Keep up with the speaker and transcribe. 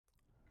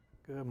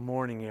Good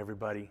morning,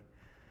 everybody.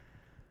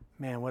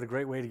 Man, what a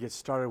great way to get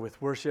started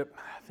with worship.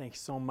 Thanks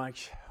so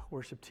much,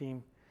 worship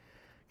team.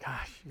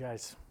 Gosh, you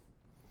guys,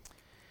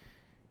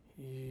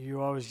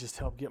 you always just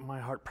help get my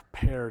heart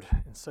prepared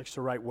in such the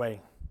right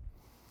way.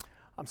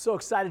 I'm so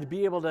excited to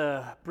be able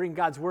to bring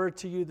God's Word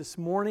to you this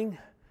morning,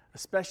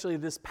 especially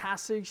this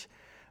passage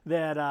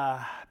that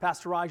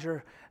Pastor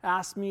Roger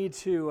asked me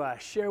to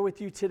share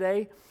with you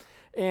today.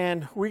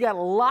 And we got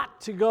a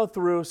lot to go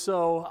through,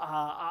 so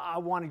I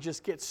want to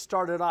just get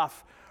started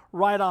off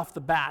right off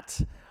the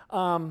bat.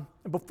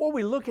 Before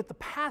we look at the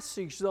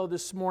passage, though,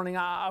 this morning,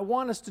 I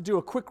want us to do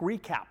a quick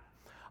recap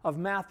of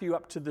Matthew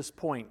up to this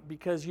point.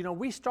 Because, you know,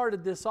 we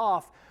started this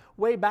off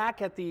way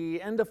back at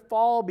the end of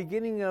fall,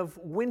 beginning of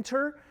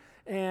winter,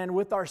 and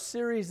with our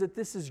series that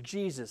This is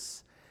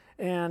Jesus.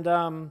 And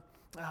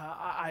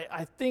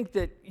I think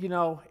that, you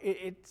know,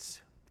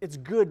 it's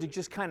good to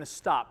just kind of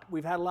stop.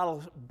 We've had a lot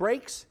of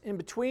breaks in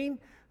between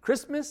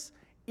Christmas,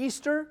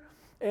 Easter,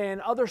 and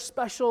other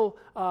special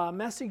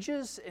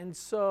messages. And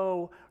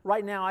so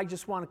right now I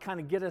just want to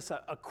kind of get us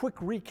a quick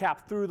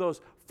recap through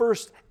those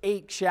first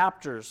 8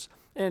 chapters.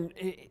 And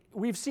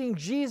we've seen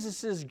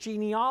Jesus'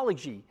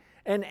 genealogy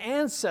and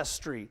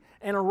ancestry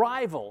and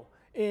arrival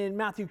in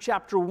Matthew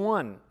chapter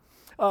 1.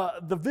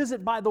 The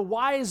visit by the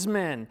wise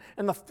men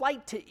and the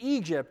flight to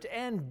Egypt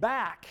and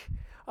back.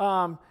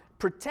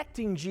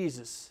 Protecting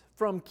Jesus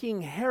from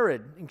King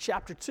Herod in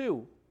chapter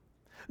 2.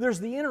 There's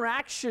the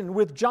interaction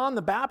with John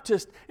the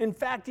Baptist. In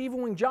fact,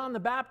 even when John the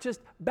Baptist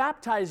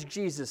baptized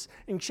Jesus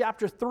in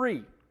chapter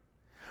 3.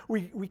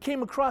 We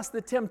came across the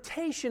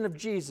temptation of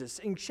Jesus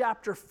in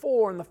chapter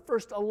 4 in the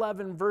first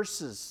 11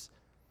 verses.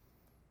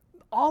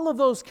 All of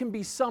those can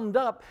be summed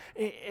up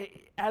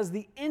as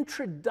the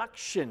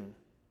introduction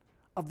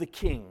of the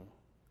King.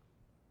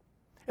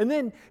 And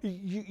then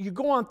you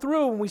go on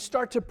through and we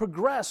start to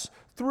progress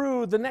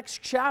through the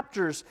next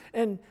chapters.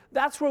 And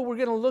that's where we're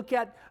going to look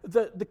at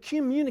the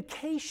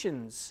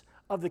communications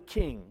of the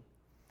King.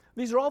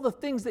 These are all the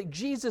things that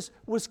Jesus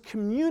was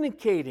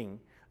communicating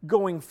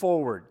going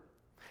forward.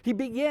 He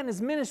began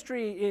his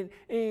ministry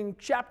in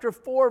chapter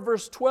 4,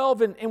 verse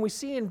 12, and we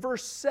see in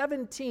verse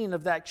 17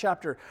 of that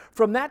chapter.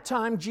 From that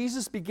time,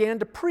 Jesus began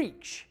to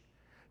preach,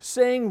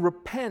 saying,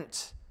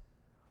 "Repent,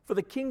 for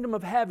the kingdom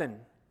of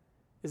heaven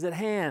is at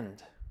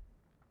hand."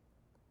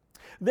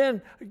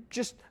 Then,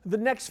 just the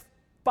next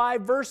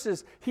 5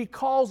 verses, he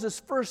calls his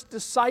first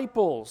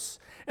disciples.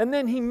 And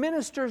then he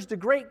ministers to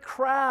great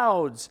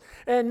crowds.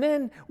 And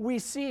then we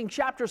see in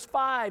chapters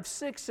 5,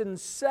 6, and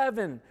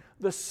 7,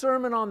 the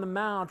Sermon on the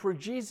Mount, where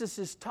Jesus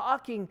is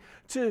talking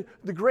to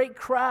the great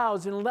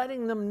crowds and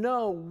letting them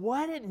know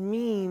what it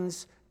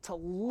means to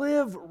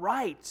live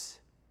right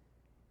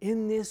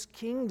in this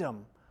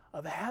kingdom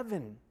of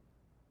heaven.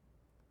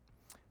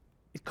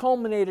 It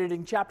culminated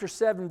in chapter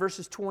 7,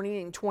 verses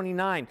 28 and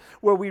 29,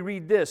 where we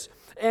read this.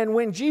 And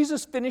when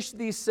Jesus finished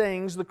these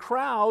sayings, the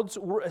crowds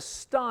were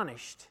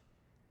astonished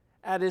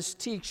at his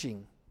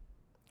teaching.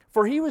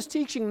 For he was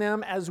teaching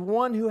them as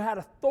one who had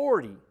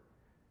authority,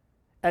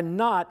 and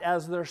not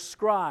as their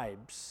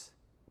scribes.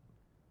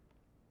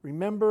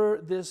 Remember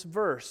this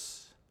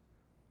verse,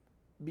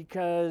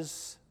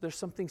 because there's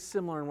something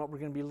similar in what we're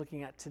going to be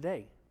looking at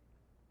today.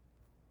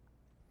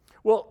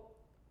 Well,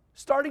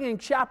 starting in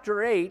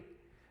chapter 8,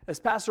 as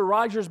Pastor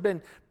Roger's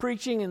been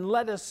preaching and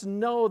let us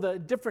know the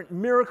different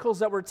miracles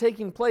that were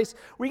taking place,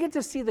 we get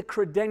to see the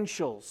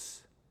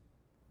credentials.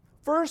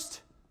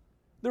 First,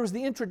 there was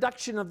the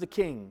introduction of the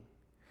King.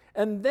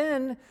 And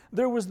then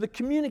there was the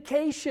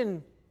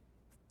communication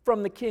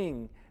from the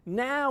King.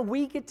 Now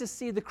we get to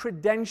see the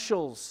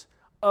credentials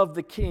of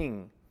the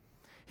King.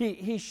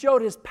 He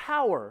showed his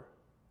power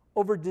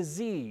over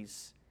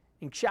disease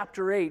in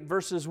chapter 8,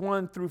 verses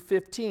 1 through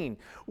 15,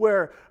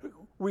 where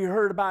we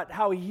heard about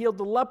how he healed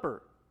the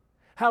leper.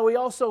 How he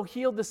also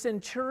healed the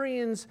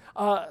centurion's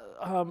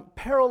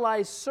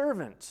paralyzed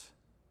servant.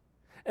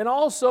 And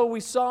also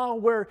we saw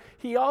where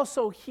he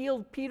also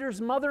healed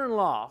Peter's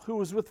mother-in-law who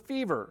was with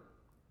fever.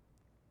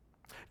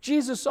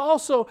 Jesus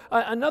also,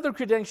 another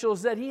credential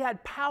is that he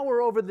had power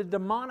over the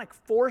demonic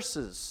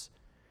forces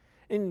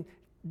in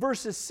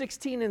verses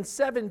 16 and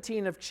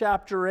 17 of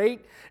chapter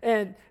 8.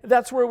 And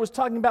that's where it was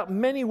talking about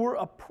many were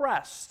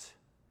oppressed.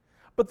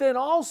 But then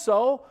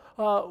also,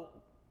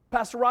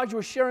 Pastor Roger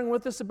was sharing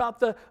with us about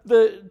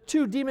the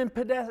 2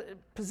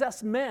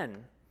 demon-possessed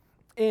men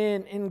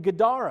in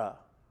Gadara,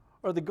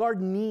 or the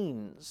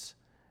Gadarenes,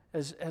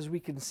 as we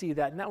can see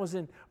that. And that was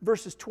in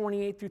verses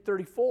 28 through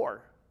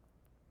 34.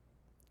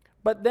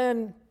 But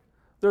then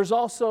there's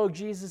also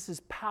Jesus'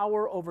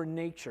 power over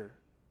nature.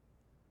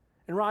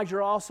 And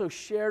Roger also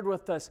shared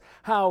with us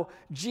how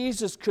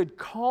Jesus could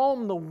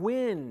calm the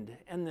wind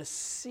and the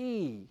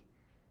sea,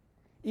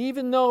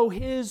 even though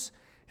his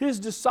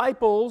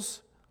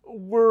disciples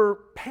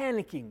were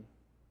panicking.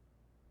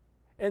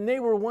 And they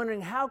were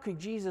wondering, how could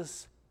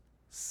Jesus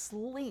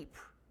sleep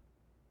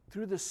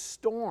through the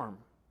storm?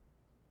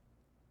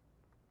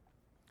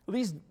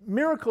 These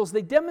miracles,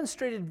 they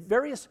demonstrated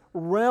various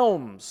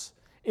realms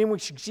in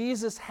which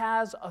Jesus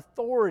has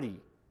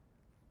authority.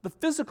 The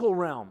physical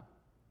realm,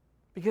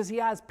 because he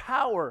has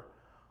power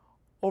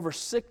over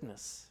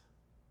sickness.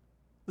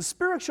 The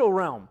spiritual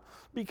realm,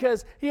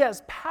 because he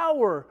has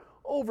power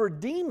over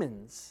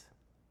demons.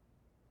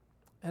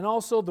 And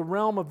also the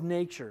realm of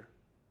nature,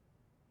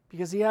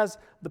 because he has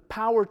the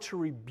power to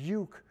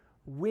rebuke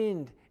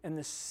wind and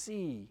the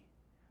sea.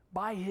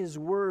 By his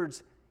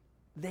words,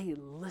 they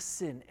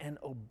listen and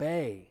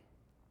obey.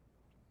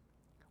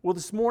 Well,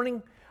 this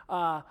morning,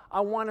 I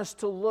want us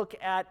to look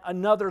at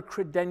another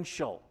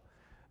credential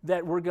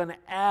that we're going to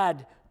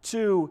add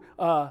to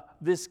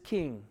this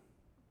king.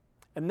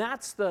 And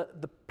that's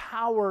the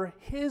power,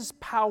 his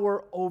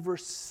power over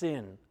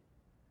sin.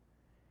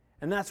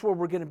 And that's where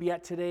we're going to be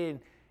at today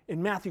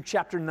in Matthew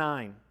chapter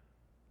 9,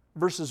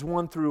 verses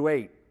 1 through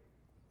 8.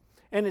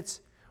 And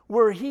it's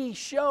where he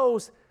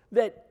shows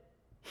that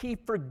he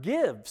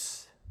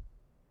forgives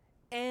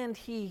and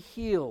he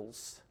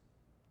heals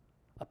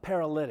a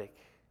paralytic.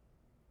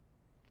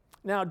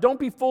 Now, don't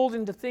be fooled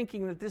into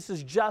thinking that this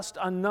is just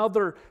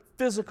another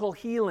physical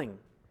healing.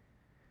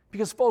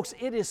 Because, folks,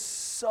 it is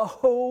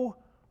so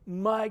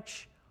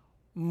much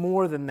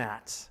more than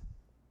that.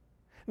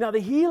 Now, the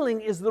healing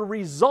is the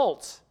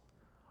result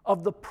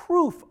of the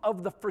proof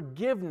of the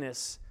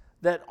forgiveness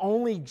that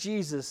only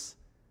Jesus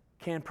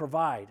can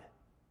provide.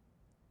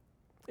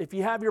 If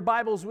you have your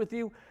Bibles with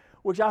you,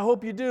 which I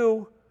hope you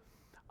do,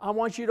 I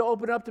want you to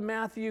open up to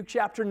Matthew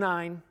chapter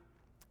 9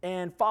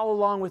 and follow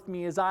along with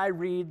me as I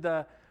read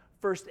the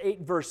first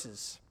 8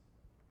 verses.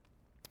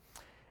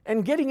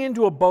 And getting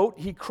into a boat,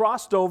 he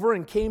crossed over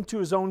and came to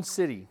his own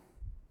city.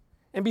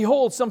 And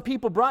behold, some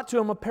people brought to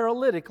him a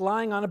paralytic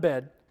lying on a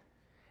bed.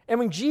 And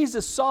when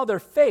Jesus saw their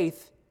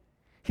faith,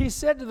 he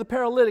said to the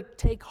paralytic,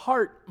 "Take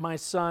heart, my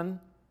son,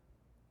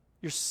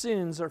 your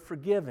sins are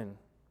forgiven."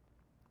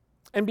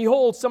 And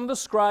behold, some of the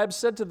scribes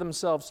said to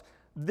themselves,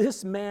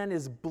 "This man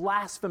is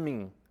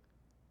blaspheming."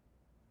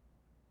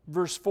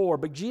 Verse 4,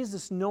 but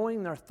Jesus,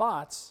 knowing their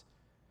thoughts,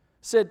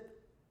 said,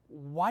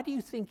 "Why do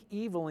you think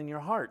evil in your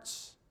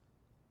hearts?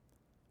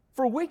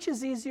 For which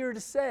is easier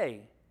to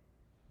say,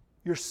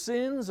 'Your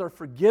sins are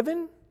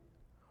forgiven,'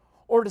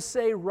 or to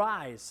say,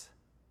 'Rise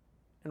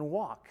and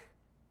walk'?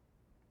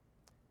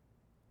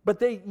 But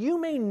that you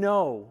may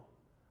know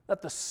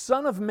that the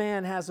Son of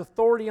Man has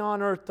authority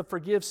on earth to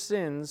forgive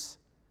sins,"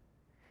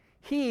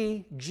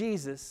 he,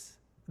 Jesus,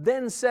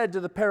 then said to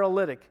the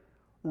paralytic,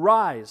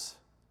 "Rise,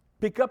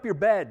 pick up your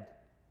bed,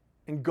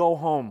 and go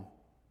home."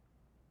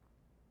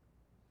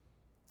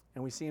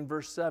 And we see in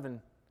verse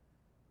 7,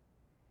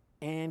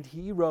 and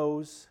he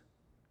rose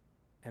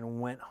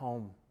and went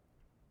home.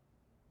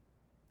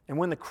 And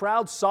when the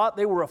crowd saw it,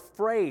 they were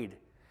afraid,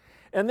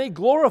 and they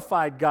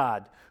glorified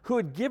God, who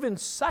had given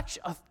such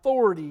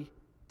authority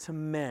to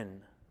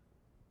men.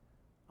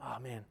 Oh,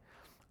 man.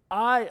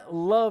 I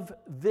love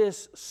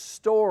this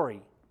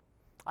story.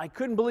 I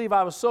couldn't believe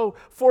I was so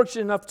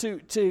fortunate enough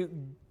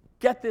to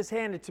get this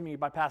handed to me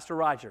by Pastor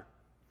Roger.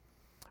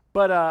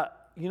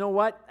 But you know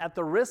what? At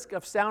the risk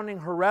of sounding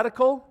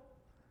heretical,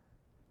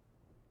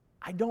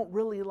 I don't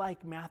really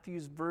like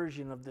Matthew's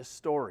version of this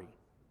story.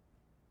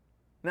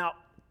 Now,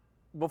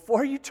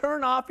 before you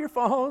turn off your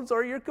phones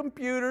or your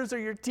computers or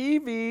your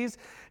TVs,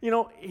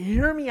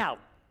 hear me out.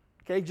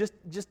 Okay, just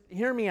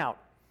hear me out.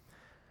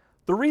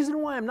 The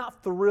reason why I'm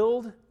not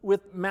thrilled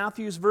with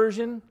Matthew's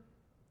version,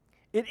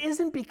 it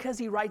isn't because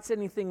he writes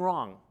anything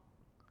wrong.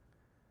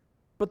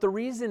 But the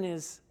reason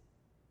is,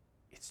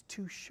 it's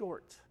too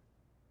short.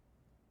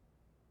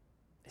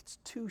 It's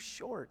too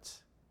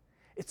short.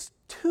 It's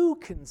too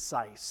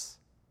concise.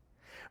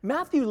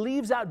 Matthew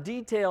leaves out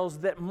details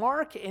that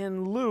Mark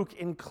and Luke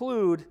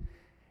include,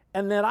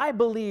 and that I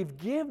believe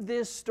give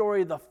this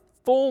story the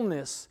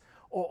fullness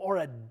or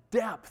a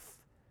depth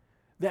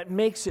that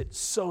makes it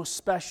so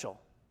special.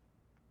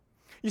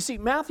 You see,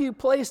 Matthew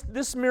placed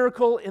this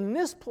miracle in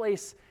this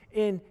place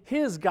in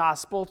his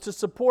gospel to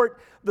support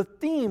the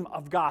theme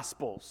of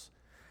gospels.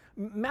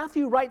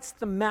 Matthew writes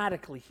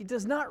thematically. He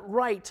does not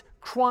write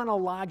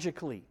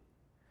chronologically.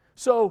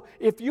 So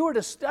if you were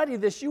to study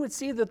this, you would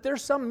see that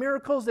there's some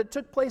miracles that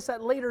took place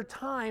at later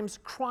times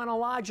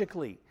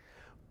chronologically.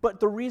 But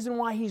the reason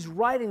why he's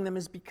writing them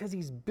is because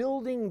he's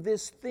building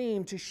this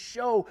theme to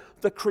show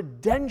the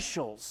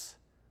credentials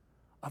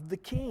of the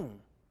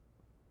king.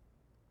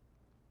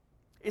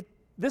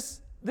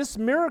 This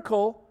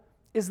miracle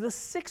is the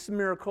 6th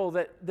miracle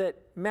that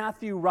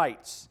Matthew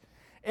writes.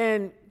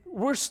 And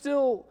we're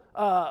still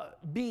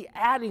be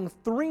adding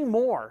 3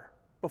 more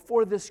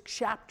before this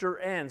chapter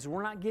ends.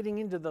 We're not getting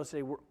into those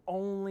today. We're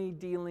only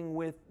dealing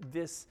with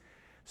this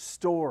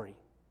story.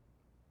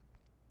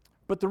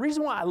 But the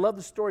reason why I love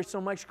the story so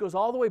much goes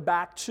all the way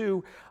back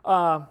to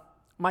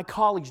my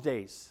college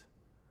days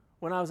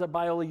when I was at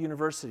Biola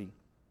University.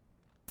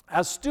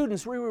 As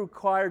students, we were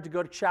required to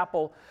go to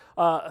chapel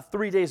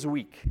 3 days a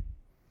week.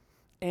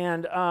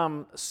 And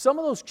some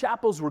of those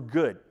chapels were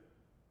good.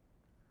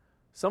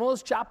 Some of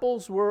those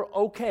chapels were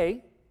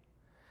okay.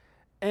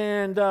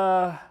 And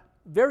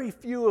very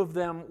few of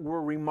them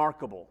were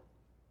remarkable.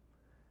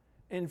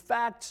 In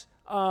fact,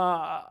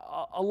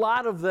 a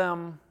lot of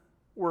them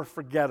were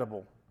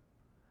forgettable.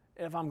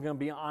 if I'm going to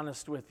be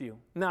honest with you.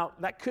 Now,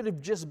 that could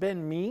have just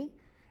been me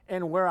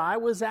and where I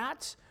was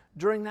at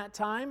during that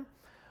time,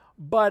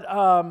 but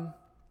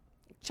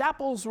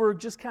chapels were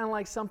just kind of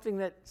like something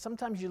that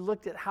sometimes you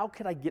looked at how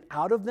could I get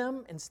out of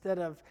them instead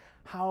of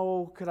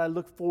how could I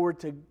look forward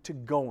to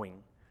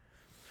going.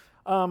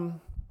 But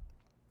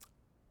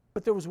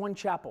there was one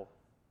chapel,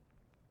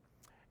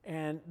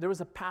 and there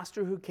was a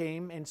pastor who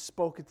came and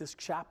spoke at this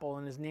chapel,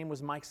 and his name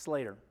was Mike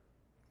Slater.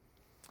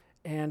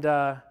 And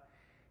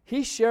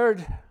he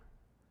shared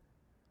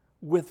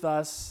with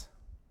us,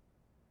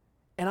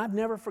 and I've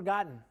never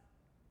forgotten.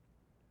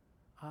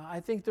 I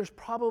think there's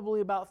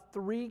probably about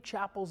 3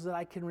 chapels that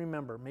I can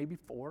remember, maybe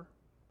 4.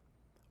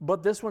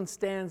 But this one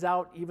stands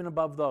out even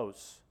above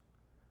those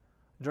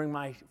during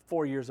my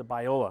 4 years at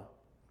Biola.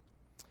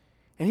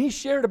 And he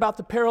shared about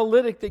the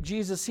paralytic that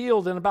Jesus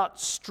healed and about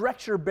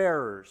stretcher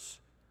bearers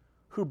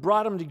who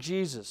brought him to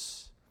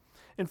Jesus.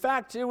 In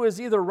fact, it was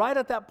either right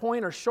at that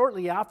point or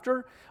shortly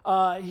after,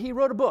 he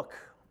wrote a book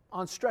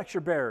on stretcher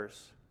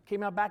bearers.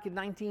 Came out back in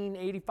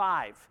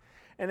 1985.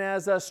 And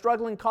as a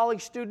struggling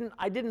college student,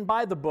 I didn't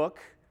buy the book.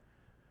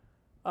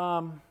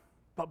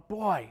 But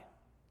boy,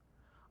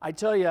 I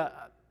tell you,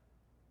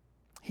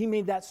 he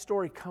made that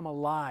story come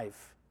alive.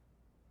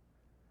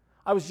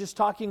 I was just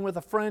talking with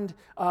a friend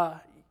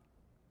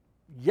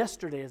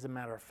yesterday, as a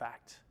matter of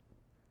fact.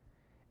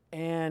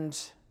 And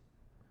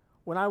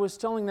when I was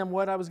telling them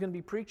what I was going to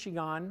be preaching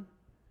on,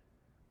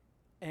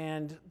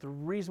 and the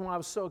reason why I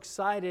was so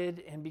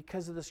excited, and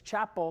because of this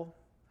chapel,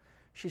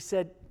 she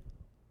said,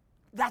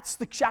 "That's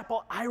the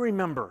chapel I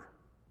remember.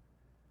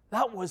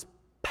 That was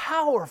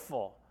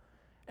powerful."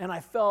 And I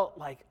felt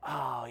like,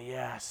 oh,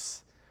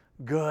 yes,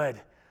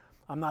 good.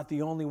 I'm not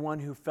the only one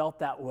who felt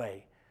that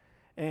way.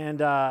 And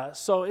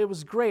so it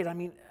was great. I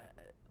mean,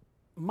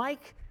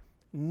 Mike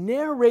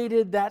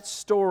narrated that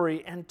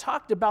story and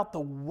talked about the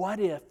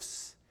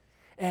what-ifs.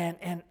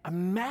 And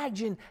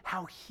imagine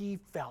how he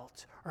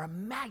felt, or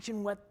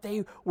imagine what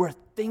they were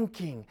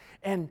thinking,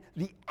 and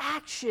the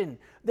action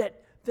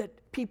that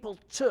people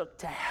took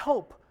to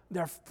help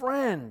their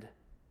friend,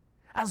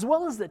 as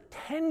well as the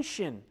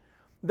tension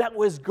that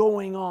was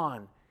going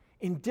on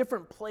in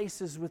different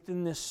places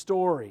within this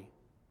story.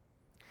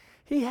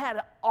 He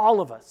had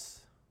all of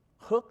us,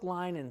 hook,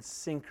 line, and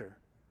sinker.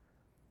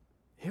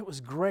 It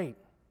was great.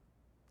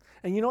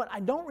 And you know what?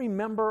 I don't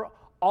remember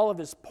all of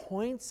his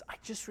points. I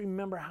just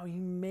remember how he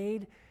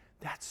made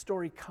that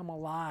story come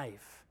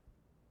alive.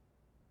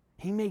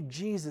 He made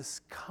Jesus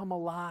come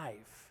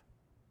alive.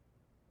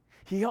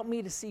 He helped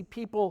me to see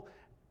people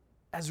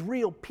as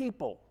real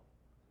people,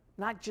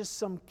 not just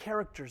some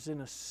characters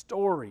in a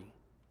story.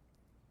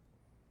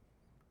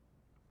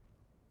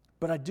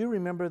 But I do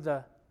remember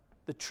the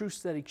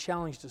truths that he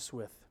challenged us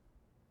with.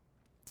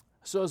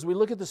 So as we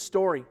look at the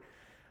story,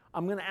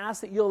 I'm going to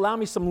ask that you allow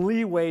me some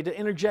leeway to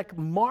interject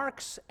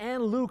Mark's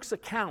and Luke's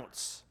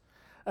accounts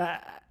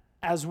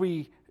as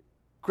we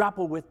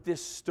grapple with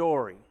this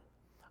story.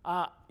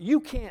 You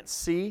can't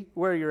see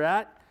where you're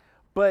at,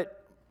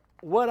 but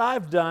what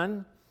I've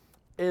done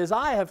is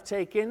I have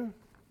taken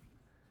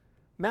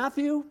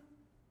Matthew,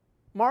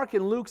 Mark,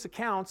 and Luke's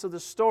accounts of the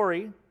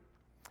story,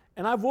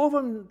 and I've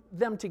woven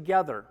them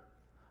together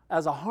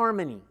as a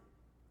harmony,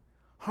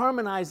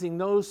 harmonizing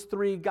those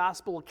 3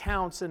 gospel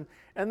accounts, and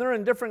they're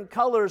in different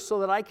colors so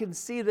that I can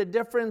see the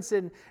difference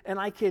and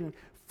I can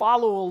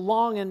follow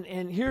along.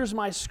 And here's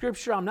my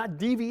scripture. I'm not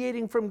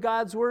deviating from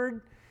God's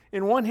word.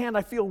 In one hand,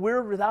 I feel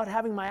weird without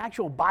having my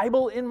actual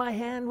Bible in my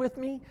hand with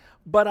me,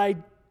 but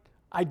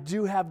I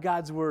do have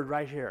God's word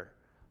right here,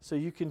 so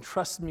you can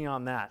trust me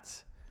on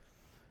that.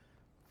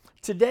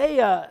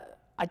 Today,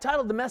 I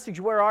titled the message,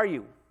 "Where Are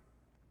You?"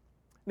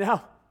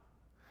 Now,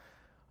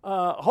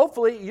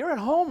 hopefully you're at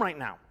home right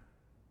now.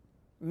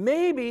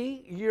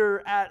 Maybe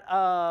you're at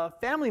a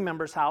family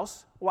member's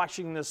house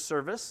watching this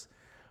service,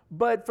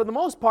 but for the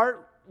most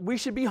part, we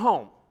should be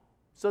home.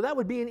 So that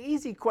would be an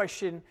easy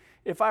question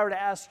if I were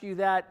to ask you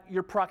that,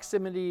 your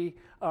proximity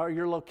or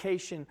your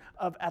location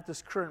at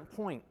this current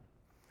point.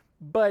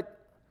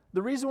 But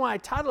the reason why I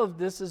titled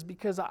this is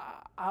because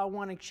I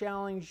want to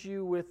challenge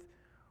you with,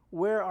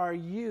 where are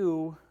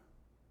you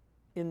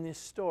in this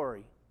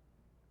story?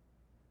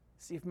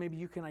 See if maybe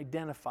you can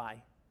identify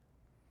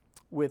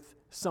with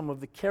some of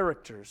the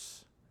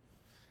characters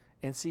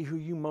and see who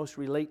you most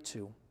relate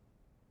to.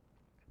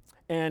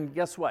 And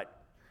guess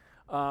what?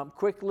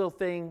 Quick little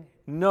thing,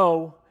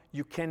 no,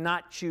 you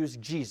cannot choose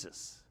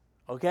Jesus,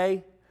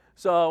 okay?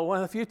 So one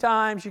of the few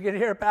times you can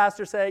hear a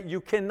pastor say,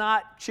 you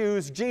cannot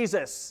choose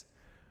Jesus.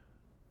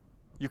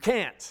 You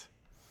can't.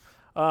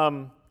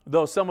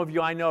 Though some of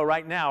you I know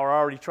right now are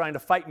already trying to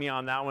fight me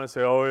on that one and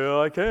say, oh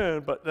yeah, I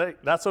can, but hey,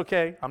 that's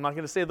okay. I'm not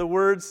going to say the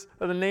words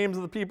or the names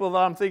of the people that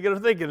I'm thinking are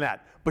thinking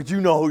that, but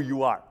you know who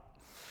you are.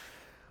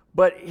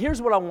 But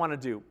here's what I want to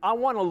do. I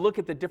want to look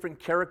at the different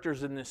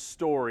characters in this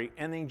story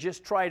and then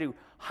just try to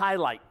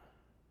highlight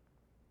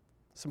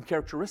some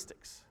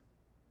characteristics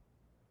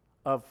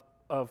of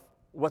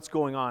what's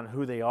going on,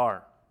 who they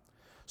are.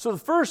 So the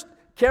first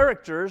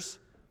characters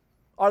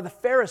are the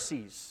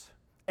Pharisees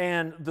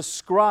and the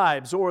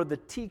scribes, or the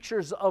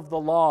teachers of the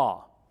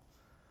law.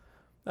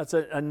 That's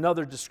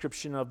another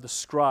description of the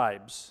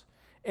scribes.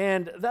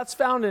 And that's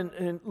found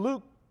in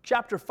Luke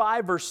chapter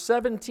 5, verse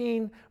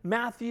 17,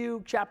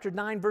 Matthew chapter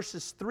 9,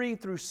 verses 3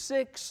 through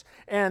 6,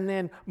 and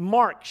then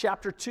Mark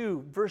chapter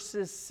 2,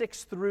 verses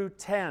 6 through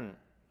 10.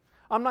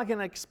 I'm not going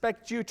to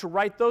expect you to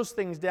write those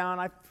things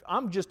down.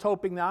 I'm just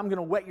hoping that I'm going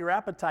to whet your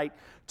appetite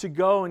to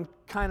go and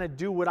kind of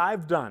do what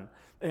I've done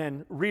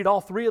and read all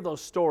three of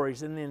those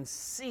stories and then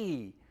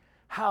see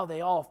how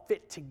they all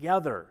fit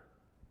together.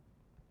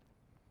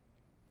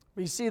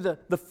 You see, the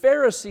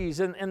Pharisees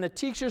and the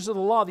teachers of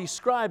the law, these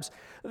scribes,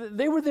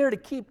 they were there to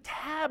keep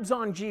tabs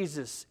on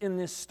Jesus in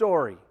this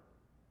story.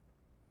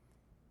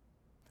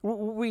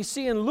 We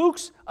see in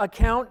Luke's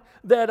account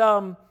that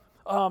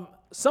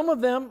some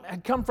of them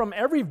had come from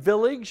every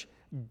village,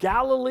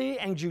 Galilee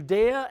and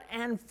Judea,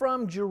 and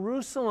from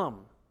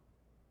Jerusalem.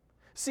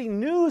 See,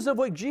 news of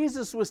what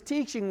Jesus was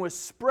teaching was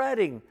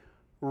spreading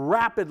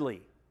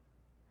rapidly.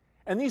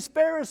 And these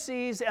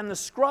Pharisees and the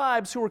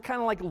scribes, who were kind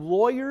of like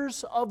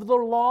lawyers of the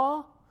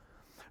law,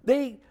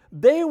 they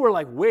were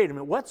like, wait a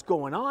minute, what's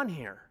going on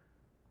here?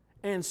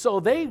 And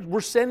so they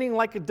were sending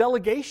like a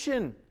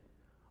delegation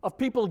of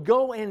people to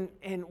go, and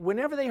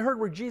whenever they heard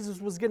where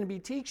Jesus was going to be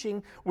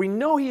teaching, we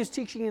know he is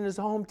teaching in his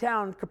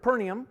hometown,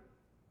 Capernaum,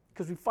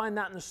 because we find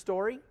that in the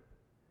story.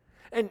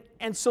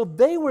 And so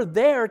they were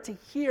there to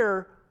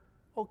hear,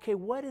 okay,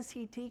 what is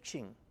he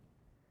teaching?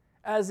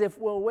 As if,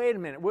 well, wait a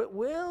minute,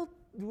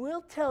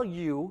 we'll tell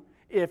you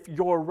if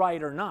you're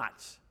right or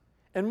not.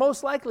 And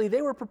most likely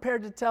they were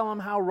prepared to tell him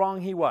how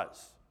wrong he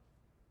was,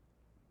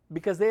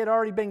 because they had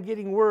already been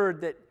getting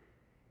word that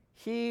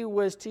he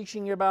was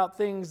teaching about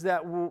things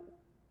that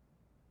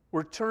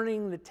were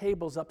turning the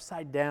tables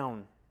upside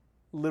down,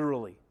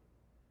 literally,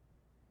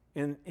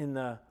 in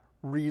the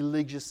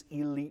religious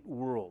elite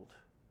world.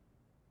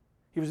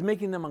 He was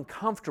making them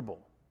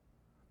uncomfortable,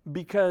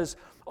 because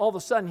all of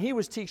a sudden he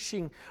was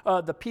teaching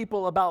the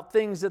people about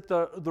things that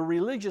the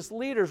religious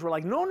leaders were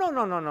like,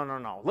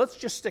 no. Let's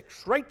just stick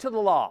straight to the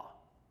law.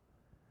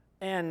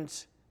 And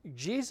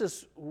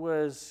Jesus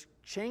was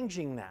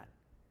changing that.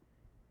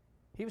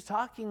 He was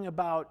talking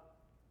about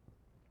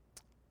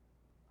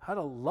how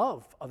to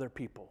love other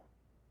people,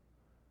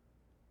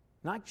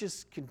 not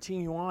just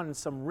continue on in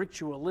some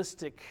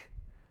ritualistic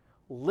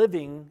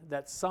living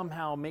that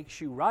somehow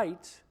makes you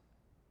right.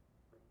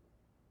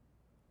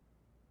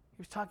 He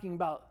was talking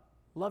about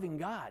loving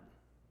God.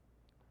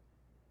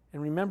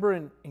 And remember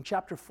in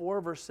chapter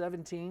 4, verse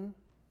 17,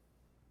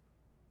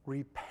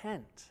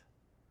 repent,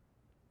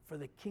 for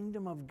the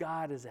kingdom of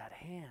God is at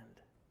hand.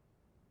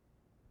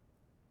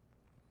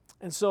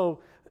 And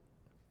so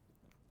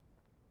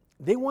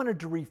they wanted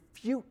to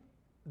refute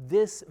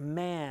this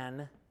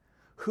man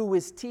who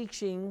was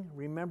teaching,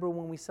 remember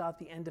when we saw at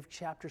the end of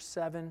chapter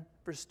 7,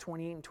 verse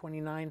 28 and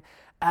 29,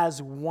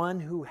 as one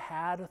who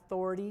had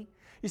authority.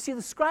 You see,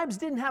 the scribes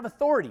didn't have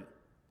authority.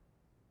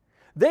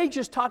 They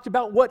just talked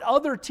about what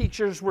other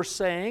teachers were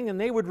saying, and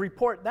they would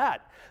report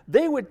that.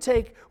 They would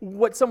take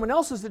what someone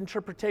else's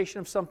interpretation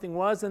of something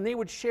was, and they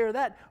would share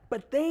that.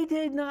 But they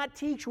did not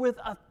teach with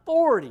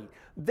authority.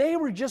 They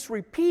were just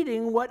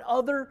repeating what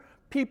other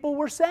people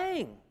were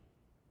saying.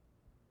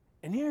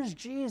 And here's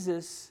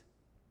Jesus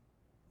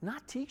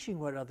not teaching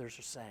what others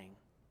are saying,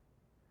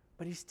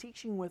 but he's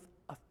teaching with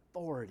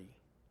authority.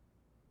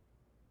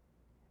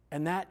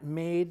 And that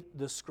made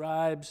the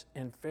scribes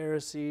and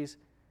Pharisees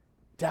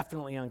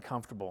definitely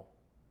uncomfortable.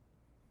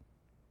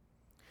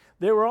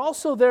 They were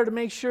also there to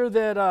make sure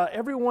that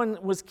everyone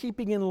was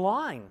keeping in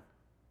line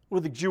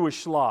with the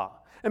Jewish law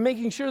and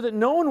making sure that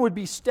no one would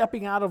be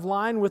stepping out of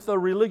line with a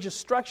religious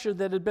structure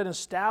that had been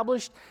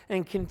established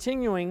and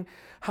continuing,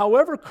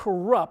 however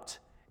corrupt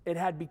it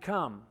had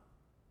become.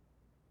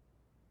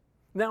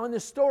 Now in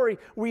this story,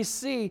 we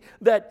see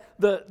that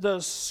the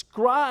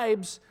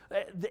scribes,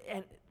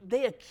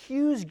 they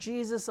accuse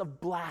Jesus of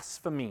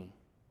blasphemy.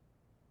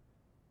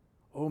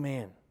 Oh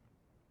man,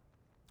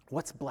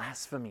 what's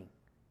blasphemy?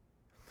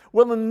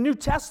 Well, in the New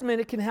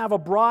Testament, it can have a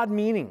broad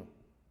meaning.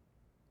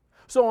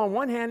 So on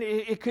one hand,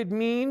 it could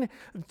mean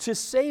to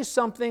say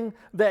something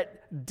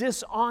that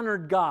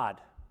dishonored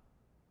God.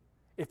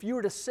 If you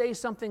were to say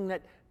something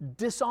that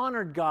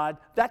dishonored God,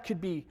 that could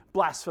be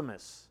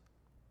blasphemous.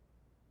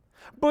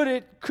 But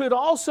it could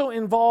also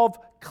involve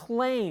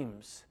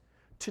claims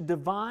to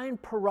divine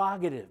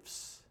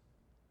prerogatives,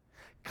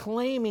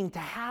 claiming to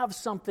have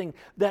something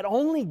that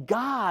only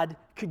God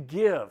could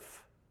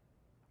give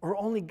or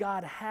only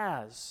God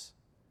has.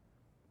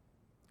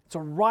 It's a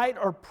right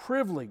or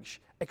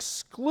privilege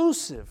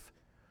exclusive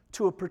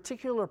to a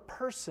particular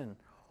person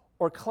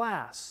or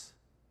class.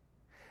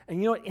 And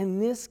you know what? In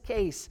this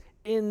case,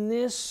 in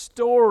this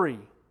story,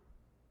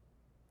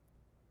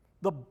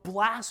 the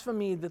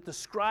blasphemy that the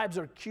scribes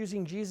are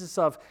accusing Jesus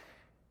of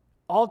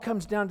all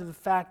comes down to the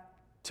fact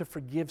to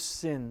forgive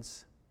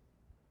sins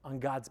on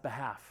God's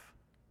behalf.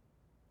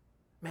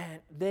 Man,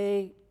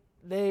 they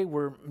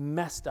were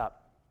messed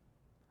up.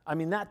 I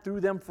mean, that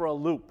threw them for a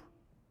loop.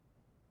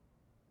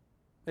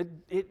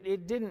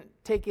 It didn't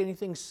take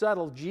anything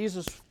subtle.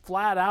 Jesus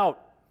flat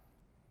out,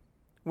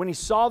 when he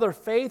saw their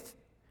faith,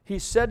 he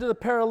said to the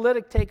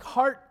paralytic, "Take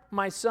heart,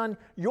 my son,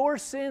 your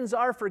sins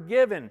are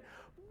forgiven."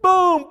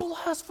 Boom,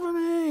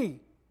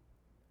 blasphemy.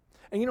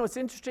 And you know what's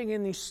interesting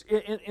in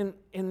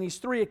these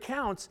three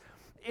accounts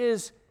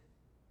is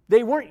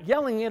they weren't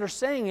yelling it or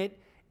saying it.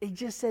 It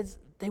just says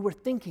they were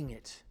thinking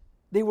it.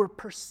 They were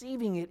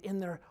perceiving it in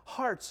their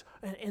hearts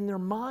and in their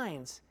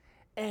minds.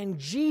 And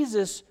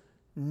Jesus,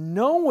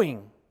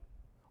 knowing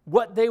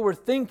what they were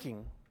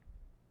thinking,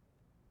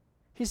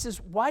 he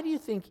says, "Why do you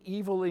think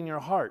evil in your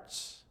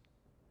hearts?"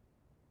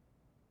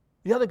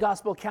 The other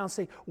gospel accounts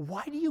say,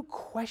 "Why do you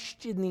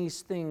question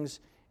these things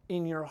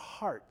in your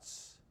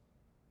hearts?"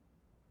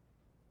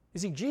 You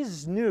see,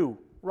 Jesus knew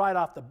right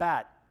off the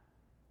bat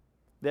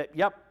that,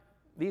 yep,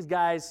 these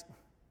guys,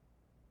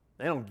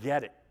 they don't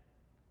get it.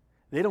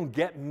 They don't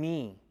get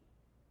me.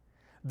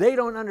 They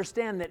don't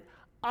understand that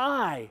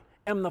I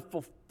am the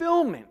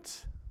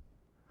fulfillment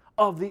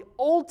of the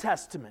Old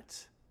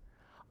Testament.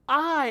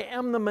 I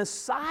am the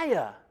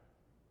Messiah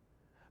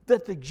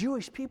that the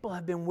Jewish people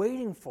have been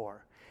waiting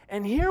for.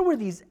 And here were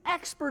these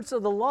experts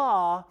of the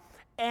law,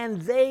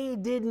 and they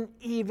didn't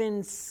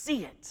even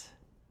see it.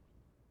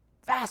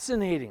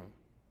 Fascinating.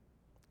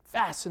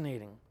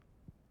 Fascinating.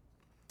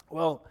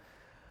 Well,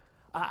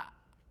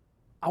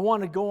 I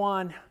want to go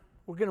on.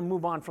 We're going to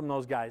move on from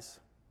those guys.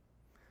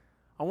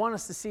 I want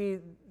us to see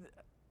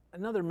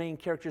another main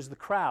character is the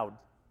crowd.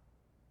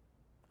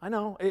 I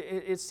know,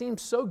 it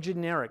seems so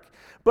generic.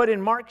 But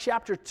in Mark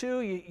chapter 2,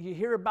 you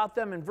hear about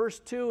them in verse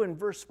 2 and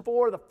verse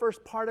 4, the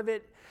first part of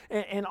it,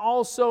 and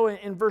also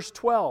in verse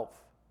 12.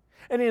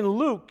 And in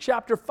Luke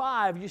chapter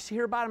 5, you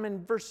hear about them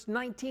in verse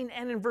 19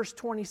 and in verse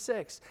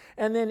 26.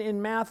 And then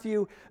in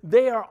Matthew,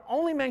 they are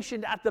only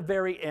mentioned at the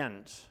very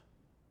end,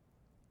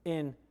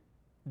 in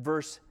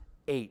verse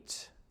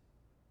 8.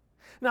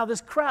 Now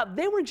this crowd,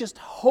 they were just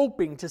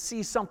hoping to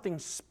see something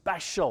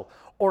special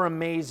or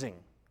amazing.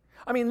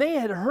 I mean, they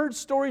had heard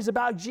stories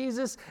about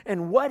Jesus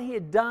and what he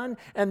had done,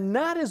 and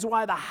that is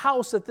why the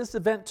house that this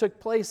event took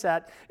place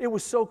at, it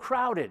was so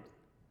crowded.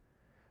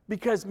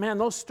 Because, man,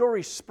 those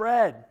stories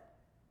spread.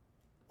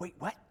 Wait,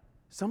 what?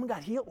 Someone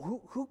got healed?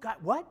 Who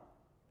got what?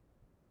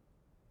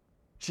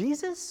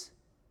 Jesus?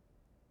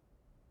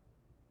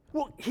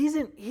 Well, he's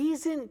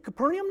in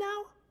Capernaum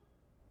now?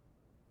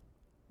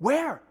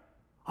 Where?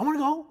 I want to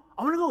go.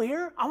 I want to go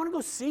here. I want to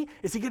go see.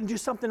 Is he going to do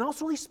something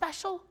else really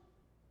special?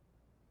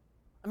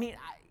 I mean,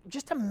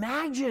 just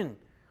imagine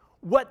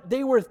what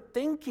they were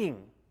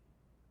thinking.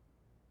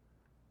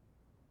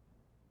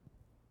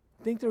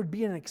 I think there would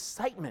be an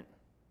excitement.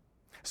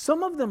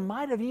 Some of them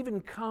might have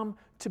even come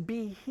to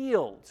be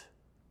healed.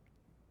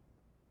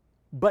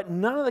 But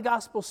none of the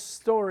gospel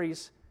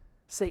stories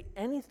say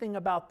anything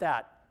about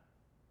that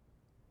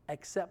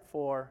except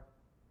for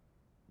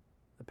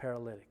the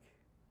paralytic.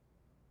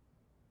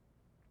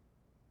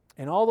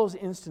 In all those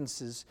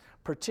instances,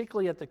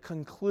 particularly at the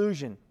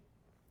conclusion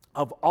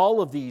of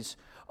all of these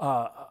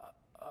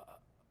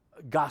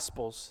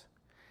Gospels,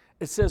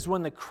 it says,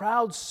 when the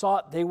crowd saw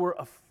it, they were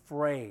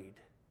afraid.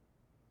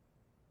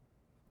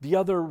 The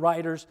other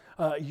writers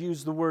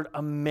use the word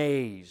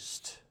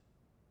amazed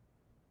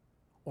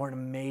or in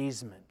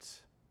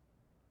amazement.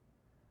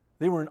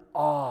 They were in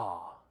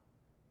awe.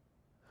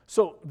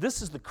 So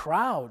this is the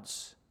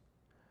crowds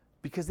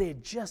because they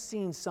had just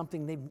seen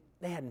something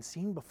they hadn't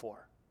seen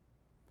before.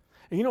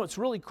 And you know what's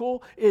really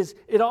cool is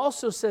it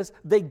also says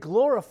they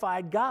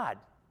glorified God.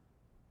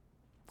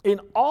 In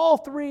all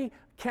three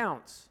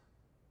counts,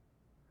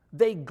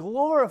 they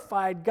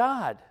glorified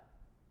God.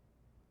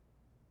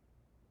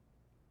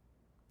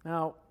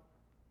 Now,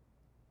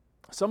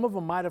 some of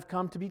them might have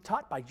come to be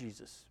taught by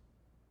Jesus.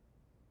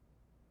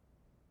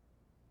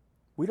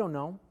 We don't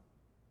know.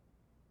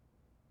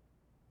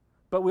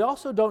 But we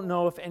also don't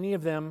know if any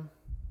of them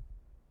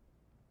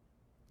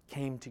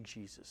came to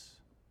Jesus.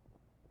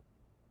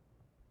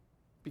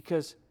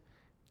 Because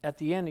at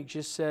the end it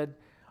just said,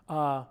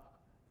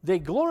 they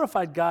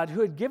glorified God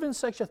who had given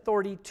such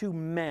authority to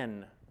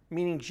men,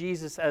 meaning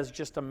Jesus as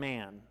just a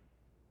man.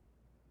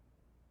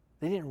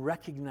 They didn't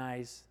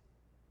recognize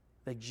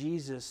that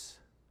Jesus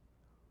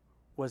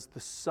was the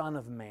Son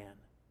of Man,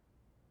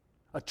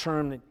 a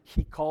term that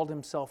he called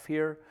himself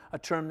here, a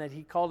term that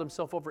he called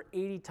himself over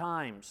 80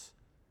 times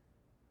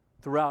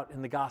throughout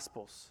in the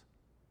Gospels.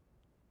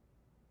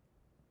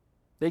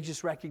 They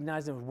just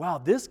recognized him, wow,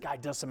 this guy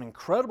does some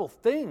incredible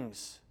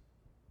things.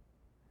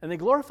 And they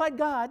glorified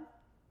God,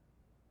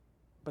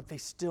 but they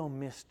still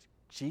missed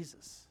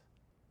Jesus.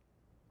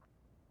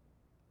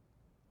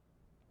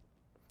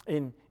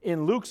 In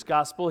Luke's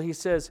gospel, he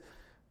says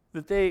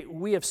that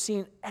we have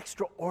seen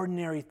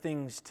extraordinary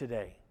things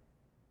today.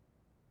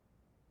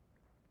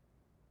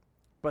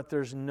 But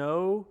there's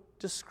no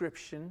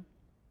description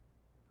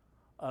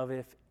of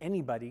if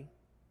anybody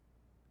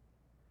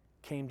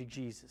came to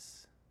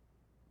Jesus.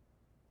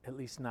 At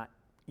least not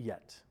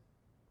yet.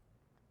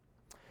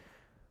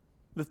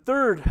 The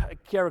third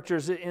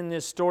characters in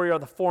this story are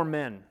the four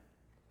men.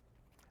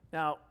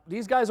 Now,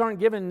 these guys aren't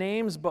given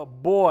names, but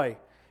boy,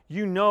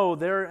 you know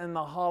they're in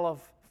the Hall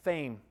of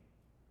Fame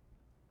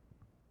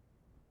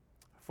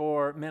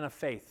for men of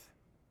faith.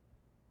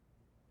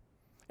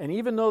 And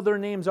even though their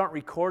names aren't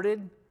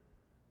recorded,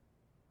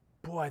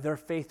 boy, their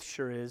faith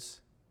sure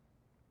is.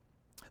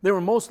 They were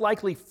most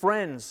likely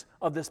friends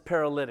of this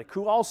paralytic,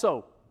 who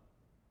also,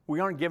 we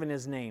aren't given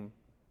his name.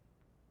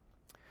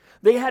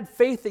 They had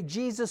faith that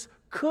Jesus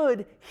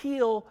could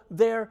heal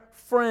their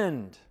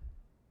friend.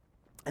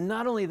 And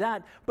not only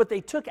that, but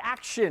they took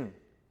action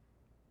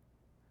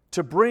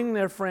to bring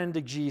their friend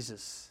to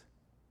Jesus.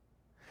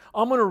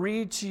 I'm going to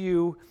read to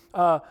you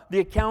the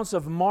accounts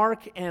of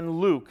Mark and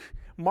Luke.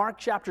 Mark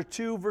chapter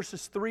 2,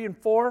 verses 3 and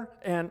 4,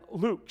 and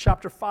Luke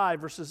chapter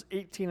 5, verses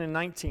 18 and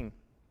 19.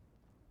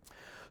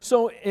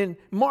 So in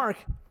Mark,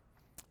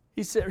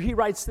 he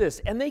writes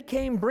this, "And they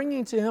came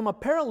bringing to him a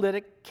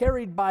paralytic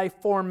carried by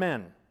 4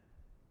 men."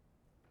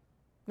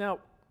 Now,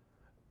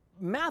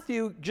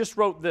 Matthew just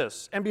wrote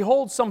this, "And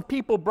behold, some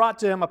people brought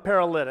to him a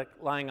paralytic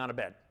lying on a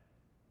bed."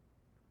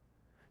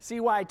 See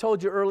why I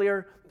told you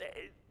earlier?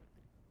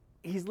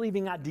 He's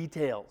leaving out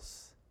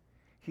details.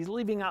 He's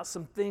leaving out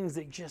some things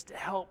that just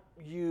help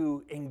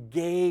you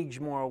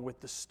engage more with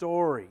the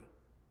story.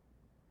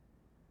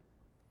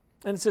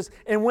 And it says,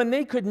 "And when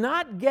they could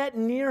not get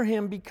near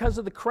him because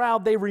of the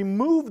crowd, they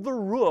removed the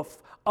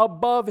roof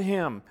above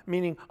him,"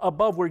 meaning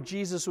above where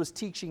Jesus was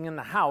teaching in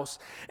the house.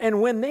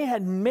 "And when they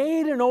had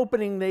made an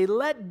opening, they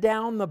let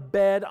down the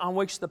bed on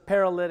which the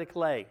paralytic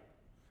lay."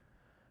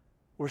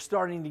 We're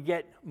starting to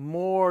get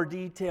more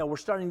detail. We're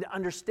starting to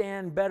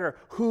understand better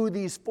who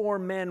these 4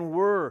 men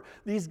were.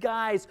 These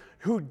guys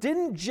who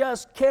didn't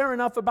just care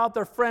enough about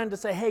their friend to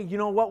say, "Hey, you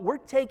know what? We're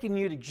taking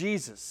you to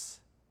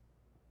Jesus."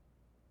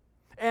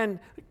 And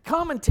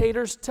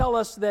commentators tell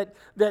us that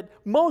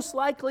most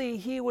likely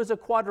he was a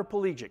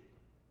quadriplegic.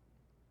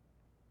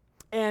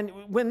 And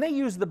when they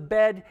use the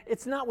bed,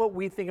 it's not what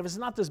we think of. It's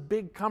not this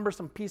big,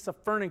 cumbersome piece of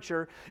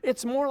furniture.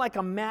 It's more like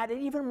a mat,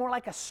 and even more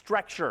like a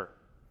stretcher.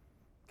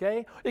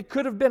 Okay? It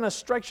could have been a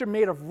stretcher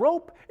made of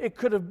rope. It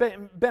could have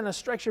been a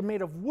stretcher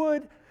made of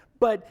wood,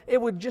 but it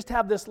would just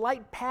have this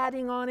light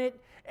padding on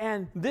it,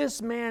 and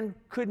this man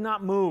could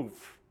not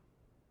move.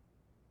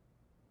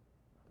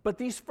 But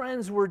these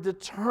friends were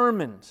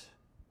determined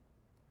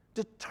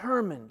to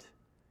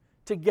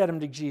get him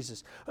to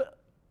Jesus.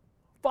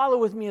 Follow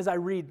with me as I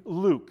read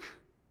Luke.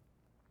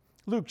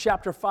 Luke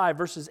chapter 5,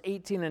 verses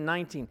 18 and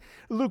 19.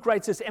 Luke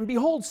writes this, "And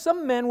behold,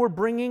 some men were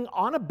bringing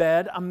on a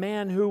bed a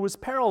man who was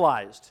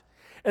paralyzed.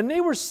 And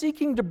they were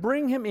seeking to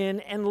bring him in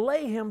and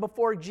lay him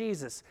before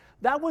Jesus."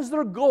 That was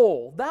their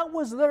goal. That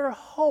was their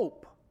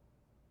hope.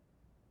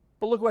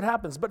 But look what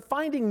happens. "But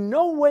finding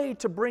no way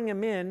to bring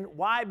him in,"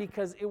 why?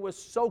 Because it was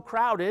so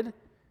crowded.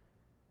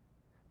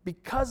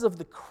 Because of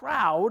the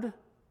crowd,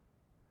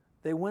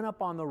 they went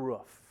up on the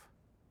roof.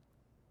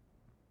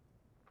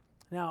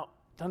 Now,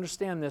 to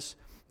understand this,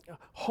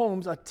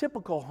 homes, a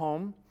typical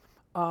home,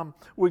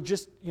 would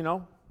just,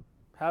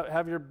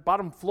 have your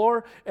bottom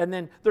floor, and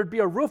then there'd be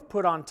a roof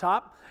put on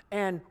top.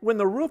 And when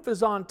the roof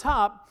is on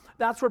top,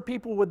 that's where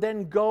people would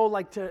then go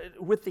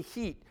with the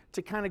heat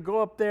to kind of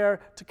go up there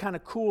to kind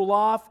of cool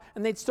off,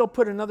 and they'd still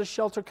put another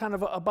shelter kind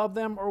of above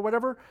them or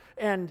whatever.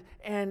 And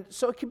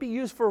so it could be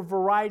used for a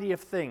variety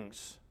of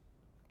things.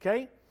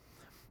 Okay?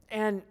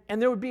 And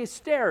there would be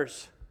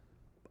stairs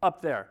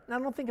up there. Now,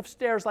 don't think of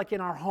stairs like in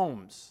our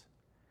homes.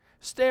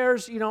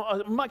 Stairs,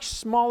 are much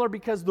smaller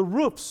because the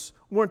roofs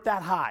weren't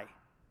that high.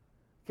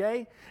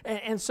 Okay?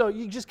 And so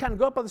you just kind of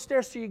go up on the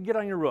stairs so you can get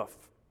on your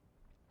roof.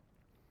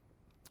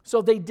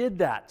 So they did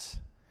that.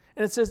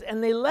 And it says,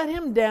 "And they let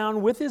him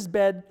down with his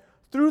bed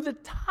through the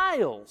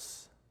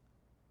tiles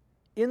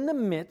in the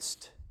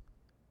midst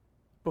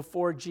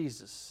before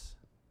Jesus."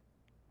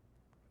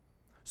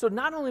 So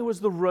not only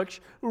was the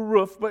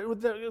roof, but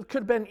it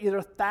could have been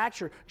either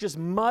thatch or just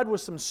mud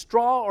with some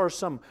straw or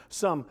some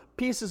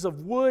pieces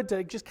of wood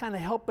to just kind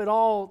of help it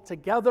all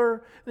together.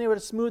 And they would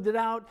have smoothed it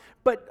out.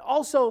 But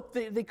also,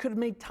 they could have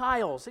made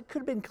tiles. It could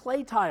have been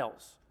clay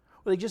tiles.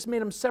 Or they just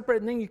made them separate,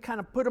 and then you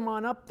kind of put them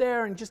on up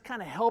there, and just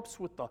kind of helps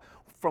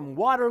from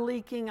water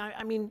leaking.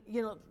 I mean,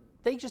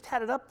 they just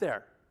had it up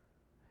there.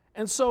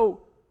 And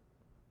so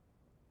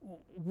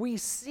we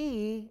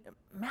see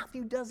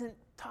Matthew doesn't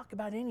talk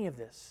about any of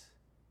this.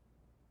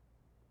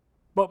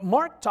 But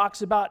Mark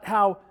talks about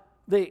how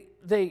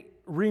they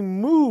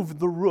removed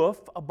the roof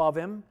above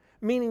him,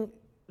 meaning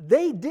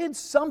they did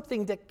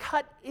something to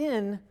cut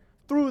in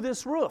through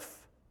this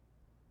roof.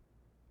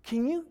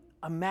 Can you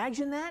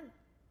imagine that?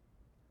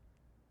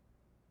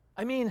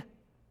 I mean,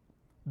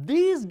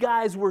 these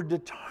guys were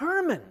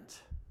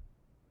determined.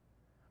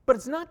 But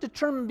it's not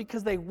determined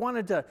because they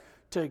wanted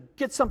to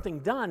get something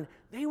done.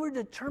 They were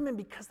determined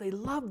because they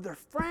loved their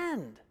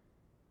friend.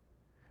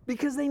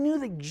 Because they knew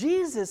that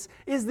Jesus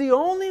is the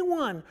only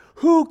one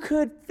who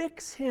could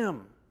fix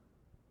him,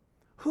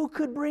 who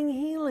could bring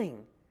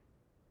healing.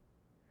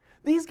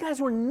 These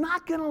guys were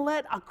not going to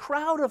let a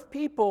crowd of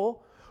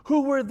people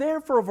who were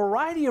there for a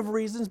variety of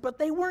reasons, but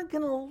they weren't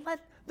going to let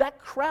that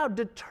crowd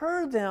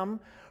deter them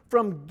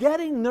from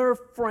getting their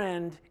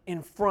friend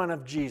in front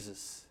of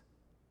Jesus.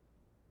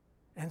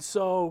 And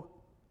so,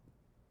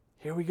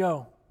 here we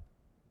go.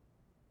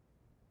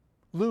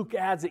 Luke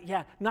adds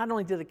that, not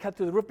only did it cut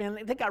through the roof, man,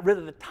 they got rid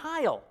of the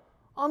tile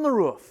on the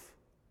roof.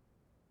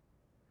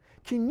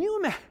 Can you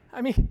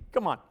imagine?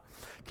 Come on.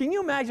 Can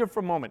you imagine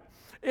for a moment,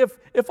 if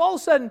all of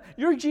a sudden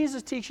you're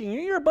Jesus teaching,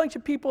 you're a bunch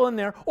of people in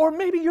there, or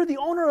maybe you're the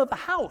owner of the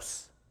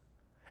house,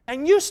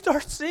 and you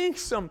start seeing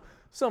some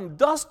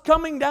dust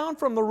coming down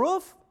from the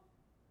roof,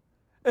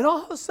 and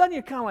all of a sudden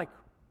you're kind of like,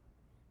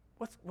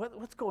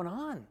 what's going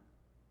on?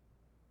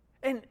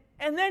 And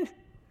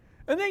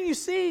then you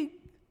see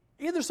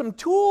either some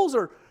tools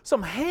or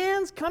some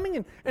hands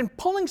coming and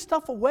pulling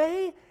stuff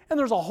away, and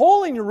there's a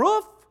hole in your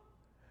roof,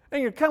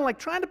 and you're kind of like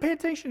trying to pay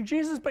attention to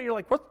Jesus, but you're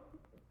like, what?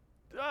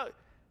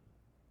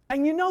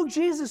 And you know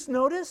Jesus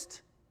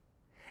noticed,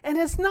 and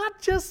it's not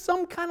just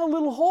some kind of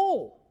little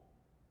hole.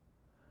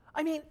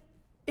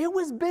 It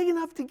was big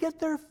enough to get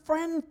their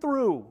friend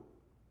through.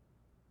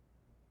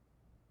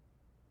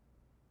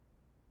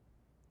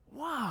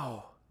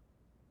 Wow.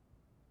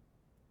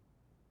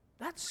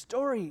 That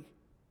story,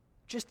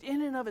 just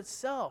in and of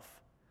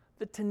itself,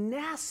 the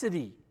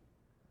tenacity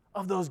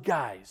of those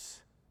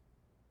guys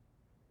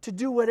to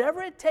do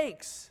whatever it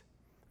takes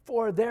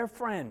for their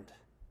friend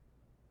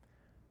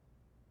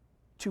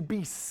to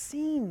be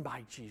seen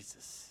by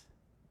Jesus.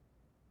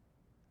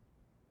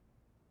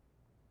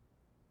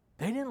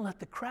 They didn't let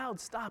the crowd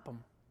stop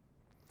them.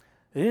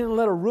 They didn't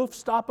let a roof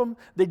stop them.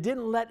 They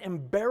didn't let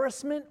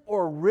embarrassment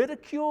or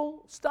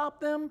ridicule stop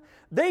them.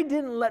 They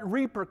didn't let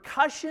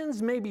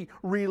repercussions, maybe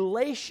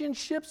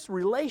relationships,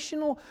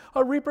 relational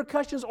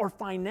repercussions, or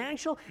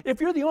financial.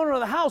 If you're the owner of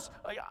the house,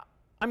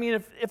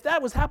 if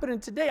that was happening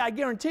today, I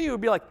guarantee you it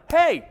would be like,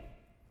 hey,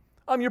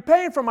 you're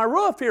paying for my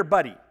roof here,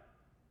 buddy.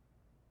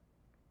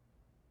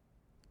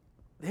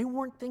 They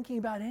weren't thinking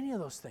about any of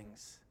those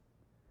things.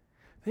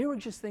 They were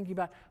just thinking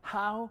about,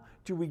 how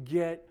do we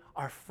get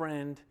our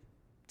friend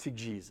to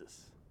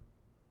Jesus?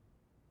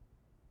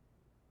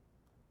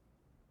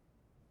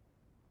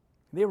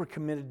 They were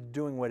committed to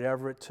doing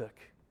whatever it took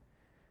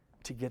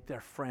to get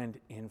their friend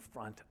in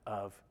front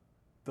of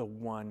the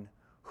one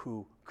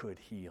who could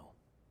heal.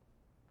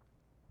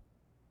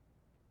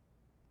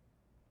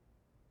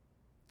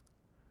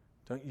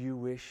 Don't you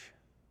wish,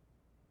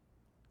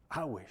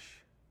 I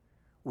wish,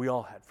 we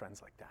all had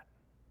friends like that.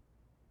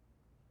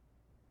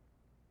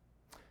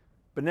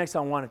 But next I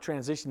want to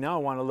transition. Now I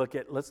want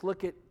to let's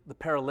look at the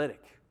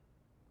paralytic.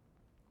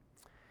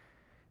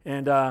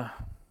 And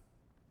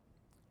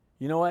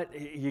you know what?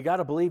 You got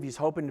to believe he's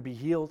hoping to be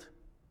healed.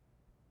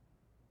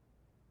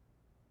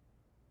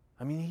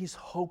 He's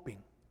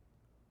hoping.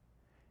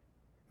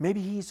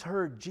 Maybe he's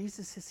heard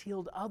Jesus has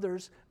healed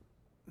others.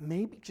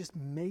 Maybe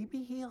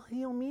he'll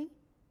heal me.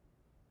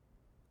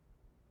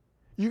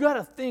 You got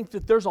to think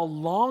that there's a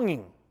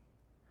longing.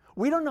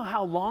 We don't know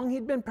how long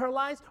he'd been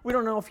paralyzed. We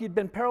don't know if he'd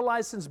been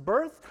paralyzed since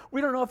birth. We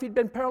don't know if he'd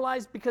been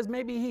paralyzed because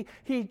maybe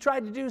he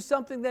tried to do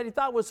something that he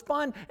thought was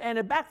fun and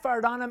it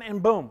backfired on him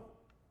and boom.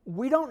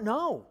 We don't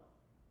know.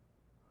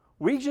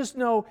 We just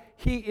know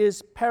he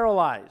is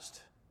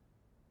paralyzed.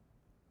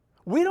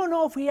 We don't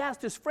know if he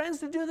asked his friends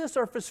to do this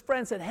or if his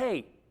friend said,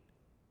 hey,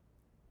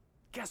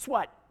 guess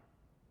what?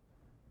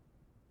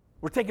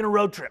 We're taking a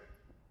road trip.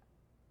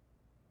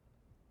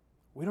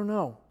 We don't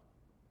know.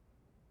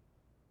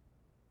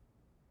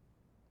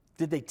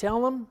 Did they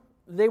tell him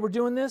they were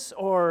doing this,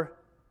 or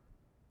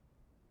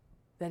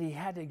that he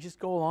had to just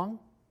go along?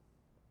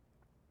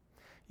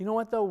 You know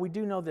what, though? We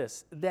do know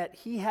this, that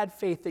he had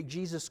faith that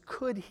Jesus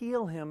could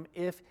heal him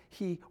if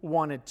he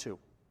wanted to.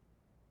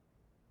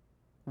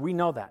 We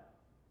know that.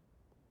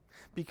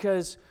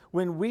 Because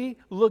when we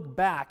look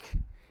back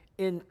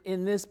in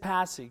this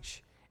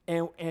passage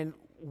and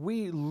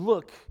we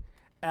look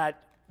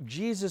at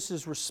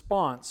Jesus'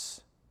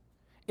 response,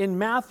 in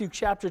Matthew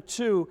chapter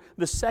 2,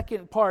 the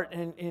second part,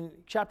 in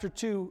chapter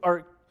 2,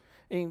 or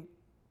in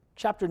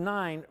chapter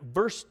 9,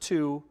 verse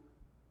 2,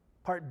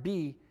 part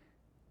B,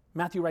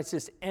 Matthew writes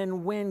this,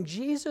 and when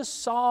Jesus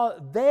saw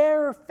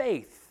their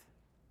faith,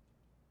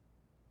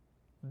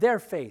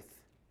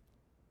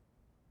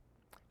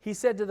 he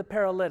said to the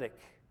paralytic,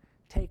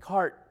 take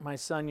heart, my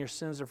son, your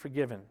sins are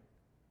forgiven.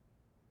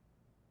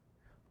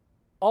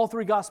 All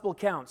three gospel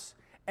accounts.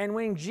 And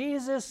when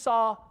Jesus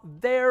saw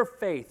their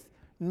faith,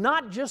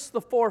 not just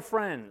the four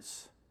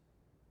friends,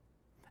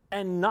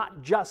 and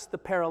not just the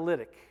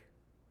paralytic,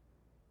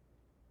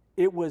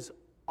 it was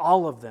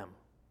all of them.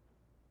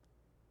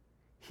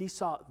 He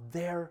saw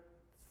their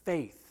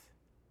faith.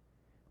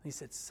 He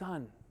said,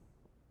 son,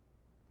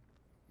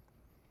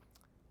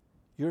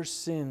 your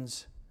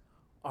sins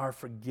are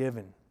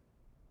forgiven.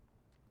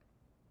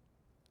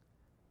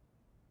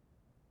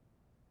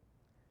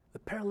 The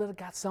paralytic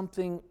got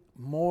something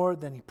more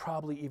than he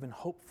probably even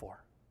hoped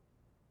for.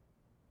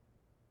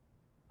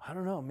 I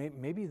don't know,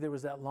 maybe there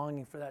was that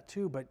longing for that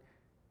too, but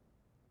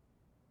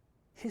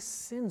his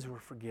sins were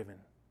forgiven.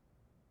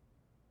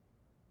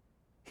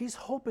 He's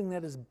hoping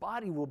that his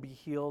body will be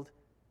healed,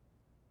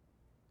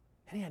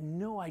 and he had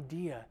no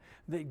idea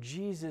that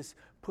Jesus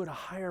put a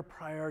higher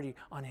priority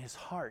on his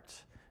heart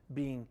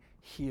being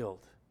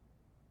healed.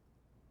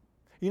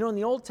 You know, in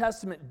the Old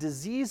Testament,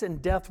 disease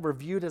and death were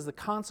viewed as the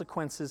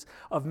consequences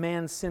of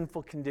man's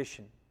sinful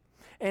condition.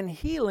 And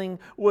healing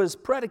was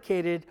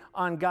predicated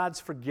on God's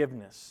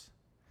forgiveness.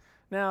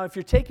 Now, if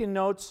you're taking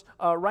notes,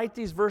 write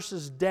these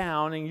verses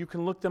down, and you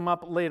can look them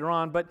up later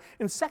on. But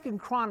in 2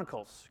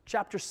 Chronicles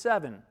chapter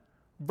 7,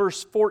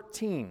 verse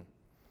 14,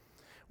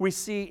 we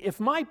see, "If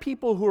my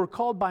people who are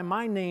called by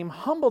my name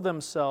humble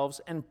themselves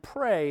and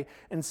pray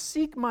and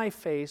seek my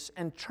face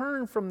and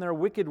turn from their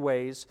wicked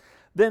ways,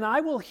 then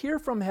I will hear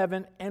from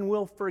heaven and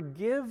will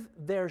forgive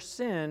their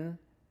sin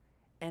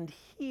and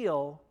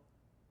heal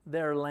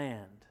their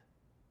land."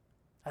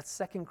 That's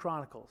 2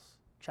 Chronicles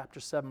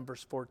chapter 7,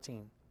 verse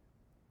 14.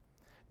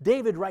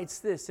 David writes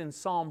this in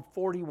Psalm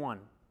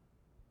 41,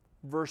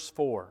 verse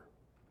 4.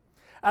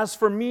 "As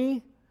for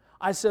me,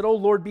 I said, O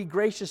Lord, be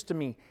gracious to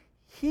me.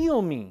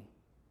 Heal me,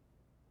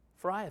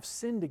 for I have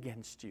sinned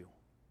against you."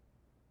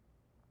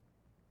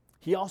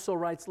 He also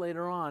writes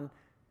later on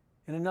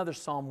in another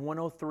Psalm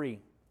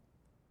 103,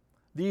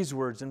 these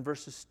words in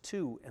verses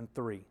 2 and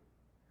 3.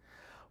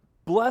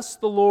 "Bless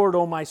the Lord,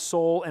 O my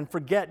soul, and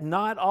forget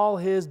not all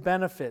His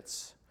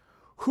benefits,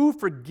 who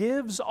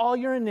forgives all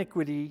your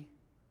iniquity,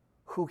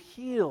 who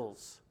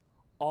heals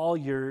all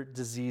your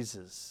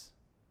diseases."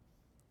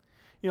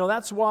 You know,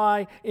 that's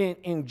why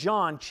in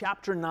John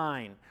chapter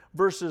 9,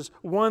 verses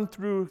 1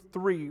 through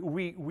 3,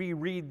 we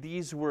read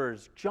these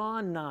words.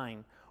 John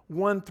 9,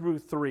 1 through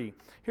 3.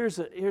 Here's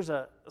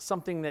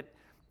something that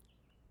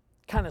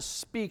kind of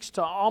speaks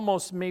to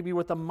almost maybe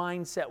what the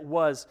mindset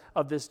was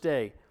of this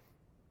day.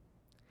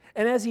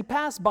 "And as he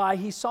passed by,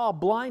 he saw a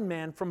blind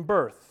man from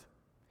birth.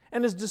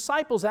 And his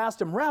disciples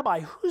asked him,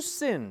 'Rabbi, who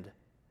sinned,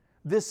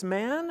 this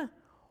man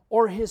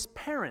or his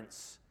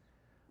parents,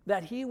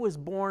 that he was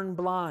born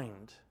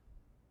blind?'"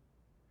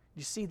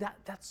 You see,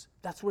 that's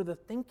where the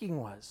thinking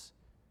was.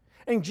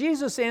 And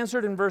Jesus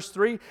answered in verse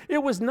 3,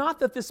 "It was not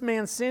that this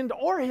man sinned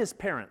or his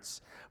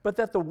parents, but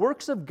that the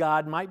works of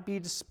God might be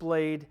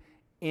displayed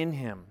in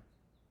him."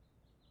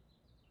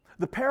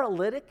 The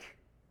paralytic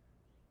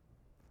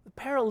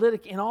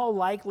in all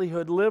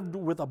likelihood lived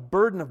with a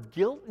burden of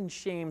guilt and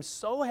shame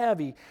so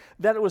heavy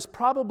that it was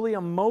probably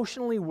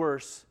emotionally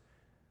worse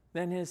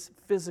than his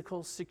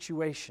physical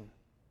situation.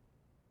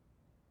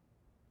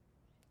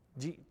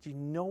 Do you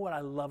know what I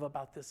love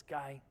about this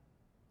guy?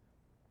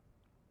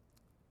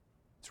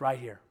 It's right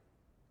here.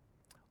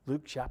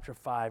 Luke chapter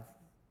 5,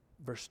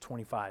 verse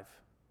 25.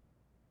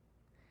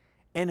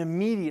 "And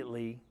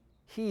immediately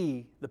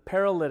he, the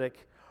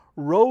paralytic,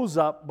 rose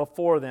up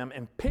before them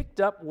and picked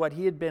up what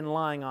he had been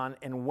lying on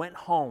and went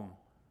home,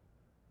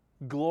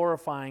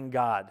 glorifying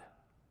God."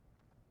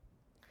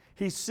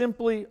 He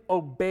simply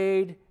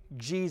obeyed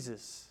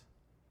Jesus.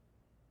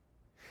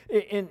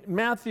 In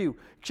Matthew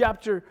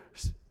chapter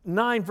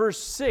 9,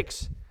 verse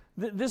 6,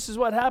 this is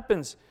what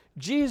happens.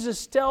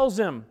 Jesus tells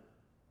him,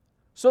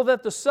 "So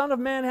that the Son of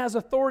Man has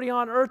authority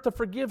on earth to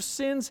forgive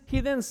sins," he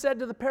then said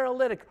to the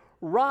paralytic,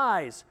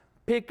 "Rise,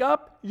 pick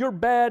up your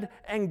bed,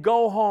 and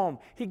go home."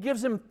 He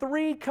gives him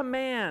 3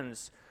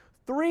 commands,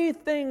 3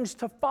 things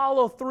to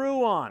follow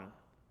through on.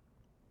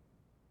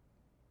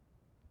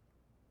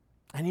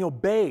 And he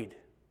obeyed.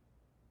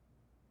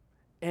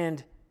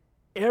 And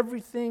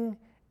everything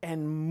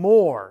and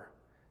more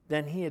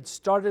than he had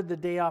started the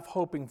day off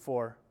hoping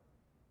for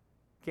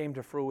came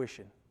to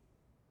fruition.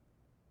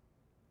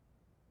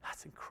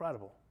 That's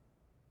incredible.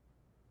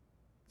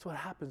 That's what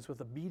happens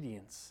with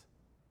obedience.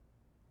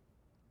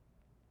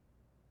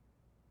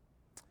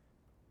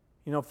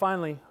 You know,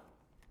 finally,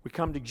 we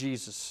come to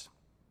Jesus,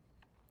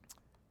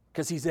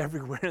 because he's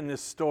everywhere in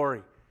this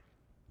story.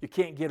 You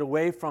can't get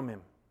away from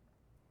him.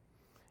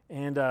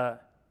 And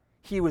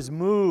he was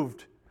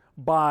moved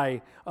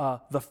by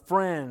the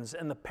friends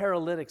and the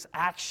paralytic's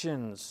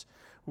actions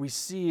we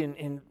see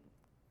in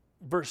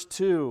verse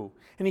 2.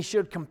 And he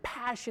showed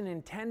compassion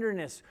and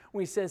tenderness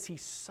when he says he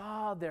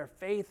saw their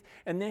faith.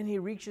 And then he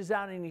reaches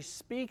out and he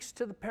speaks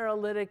to the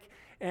paralytic.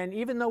 And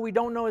even though we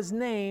don't know his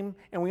name,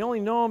 and we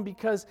only know him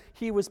because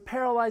he was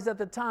paralyzed at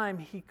the time,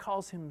 he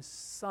calls him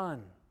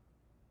son.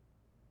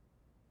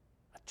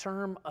 A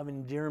term of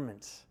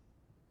endearment.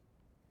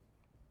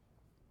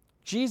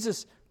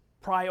 Jesus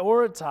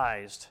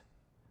prioritized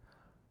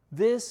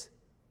this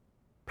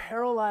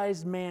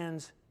paralyzed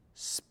man's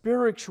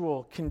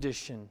spiritual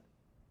condition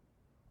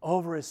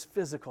over his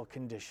physical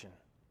condition.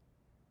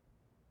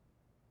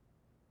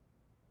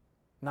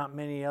 Not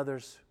many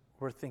others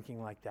were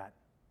thinking like that.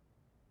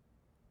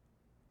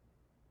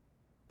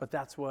 But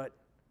that's what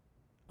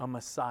a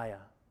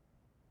Messiah,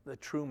 the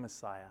true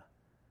Messiah,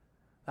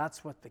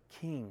 that's what the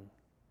King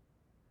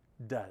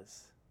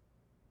does.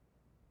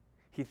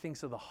 He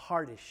thinks of the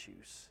heart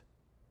issues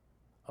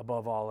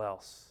above all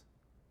else.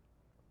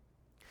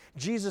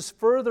 Jesus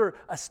further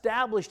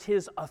established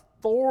his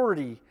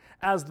authority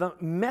as the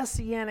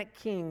Messianic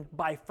King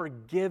by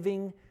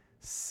forgiving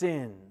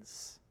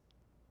sins.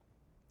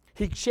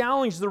 He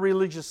challenged the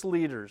religious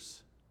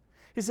leaders.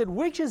 He said,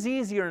 which is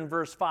easier in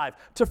verse 5,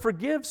 to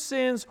forgive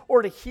sins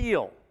or to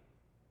heal?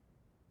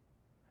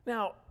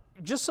 Now,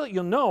 just so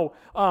you'll know,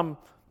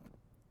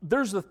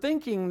 there's the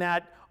thinking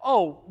that,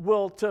 oh,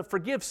 well, to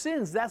forgive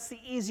sins, that's the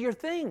easier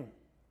thing.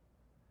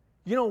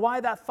 You know why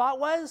that thought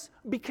was?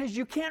 Because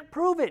you can't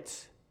prove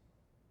it.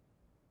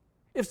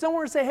 If someone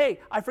were to say, hey,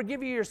 I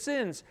forgive you your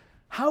sins,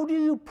 how do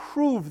you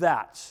prove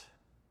that?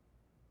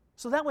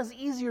 So that was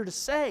easier to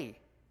say.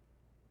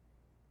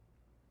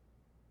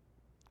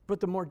 But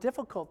the more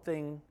difficult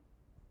thing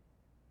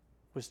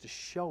was to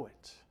show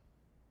it.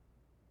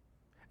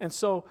 And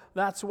so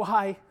that's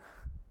why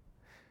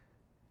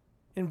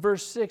in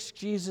verse 6,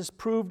 Jesus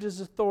proved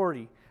his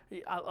authority.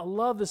 I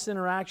love this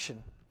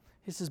interaction.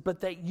 He says, but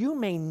that you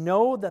may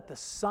know that the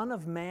Son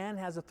of Man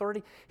has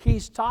authority.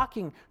 He's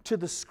talking to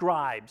the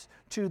scribes,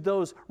 to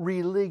those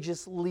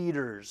religious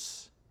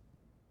leaders.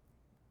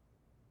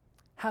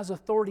 Has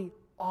authority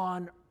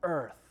on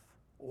earth.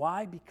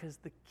 Why? Because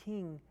the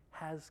King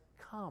has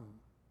come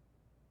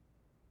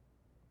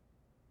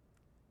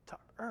to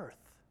earth.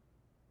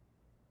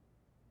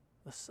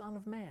 The Son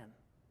of Man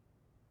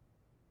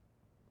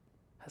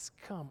has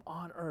come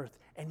on earth,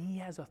 and he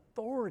has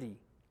authority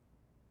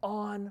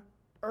on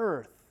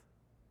earth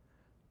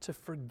to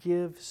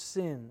forgive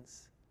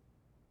sins.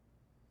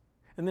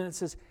 And then it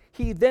says,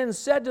 he then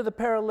said to the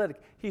paralytic,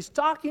 he's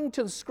talking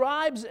to the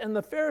scribes and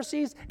the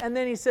Pharisees, and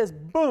then he says,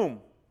 boom.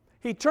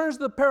 He turns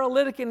to the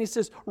paralytic and he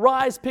says,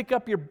 rise, pick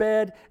up your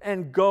bed,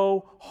 and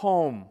go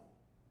home.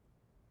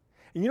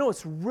 And you know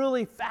what's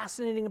really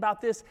fascinating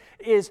about this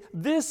is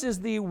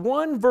the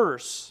one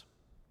verse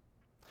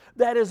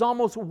that is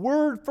almost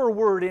word for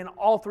word in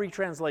all three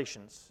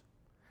translations.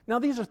 Now,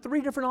 these are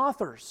three different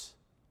authors.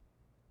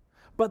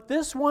 But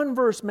this one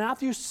verse,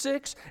 Matthew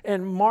 6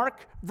 and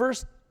Mark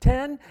verse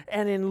 10,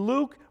 and in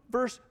Luke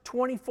verse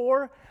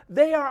 24,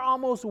 they are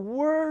almost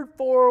word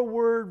for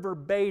word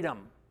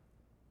verbatim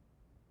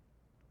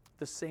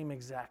the same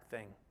exact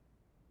thing.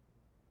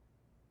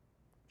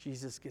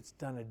 Jesus gets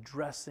done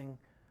addressing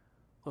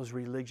those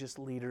religious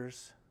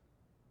leaders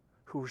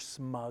who were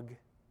smug,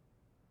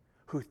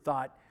 who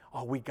thought,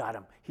 oh, we got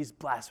him. He's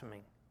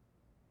blaspheming.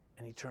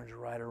 And he turns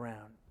right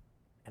around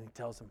and he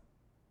tells them,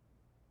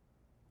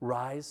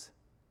 rise,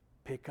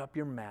 pick up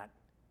your mat,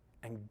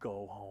 and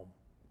go home.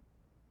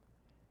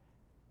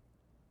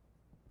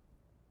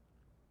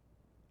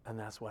 And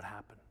that's what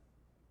happened.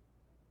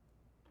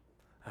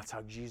 That's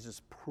how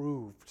Jesus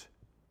proved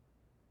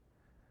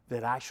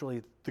that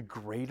actually the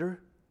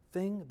greater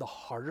thing, the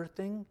harder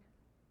thing,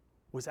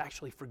 was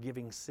actually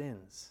forgiving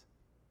sins.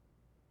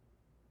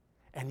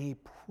 And he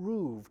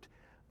proved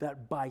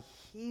that by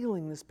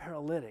healing this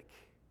paralytic,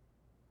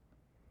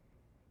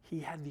 he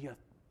had the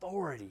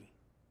authority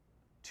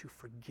to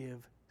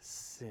forgive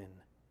sin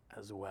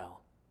as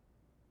well.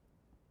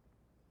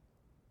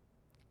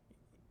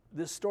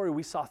 This story,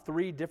 we saw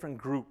three different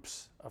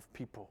groups of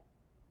people.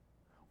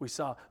 We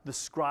saw the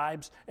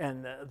scribes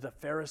and the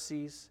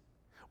Pharisees.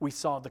 We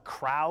saw the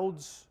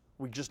crowds.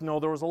 We just know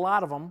there was a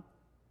lot of them.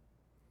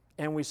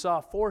 And we saw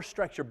 4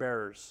 stretcher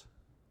bearers.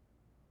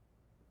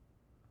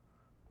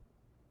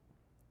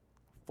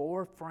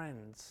 4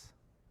 friends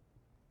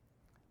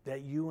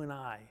that you and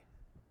I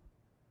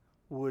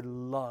would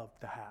love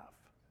to have.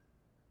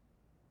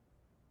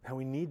 And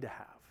we need to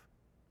have.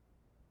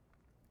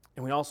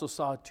 And we also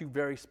saw 2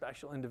 very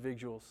special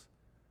individuals.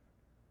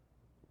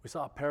 We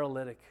saw a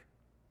paralytic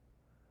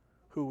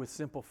who, with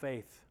simple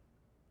faith,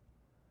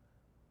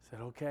 said,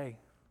 okay,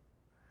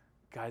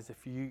 guys,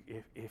 if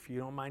you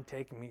don't mind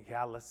taking me,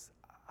 yeah, let's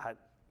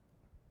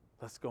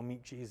go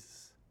meet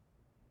Jesus.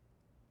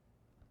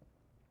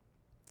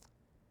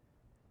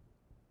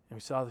 And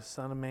we saw the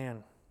Son of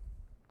Man.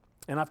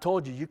 And I've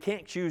told you, you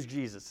can't choose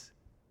Jesus.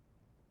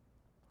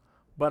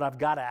 But I've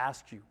got to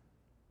ask you,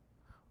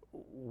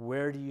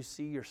 where do you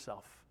see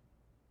yourself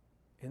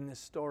in this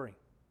story?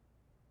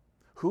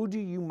 Who do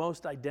you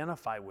most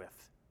identify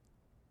with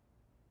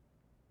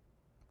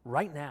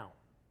right now?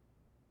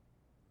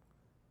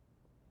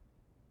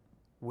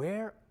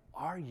 Where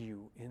are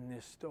you in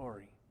this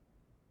story?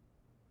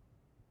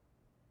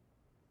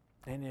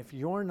 And if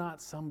you're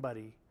not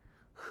somebody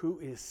who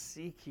is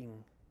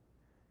seeking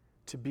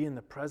to be in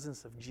the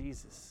presence of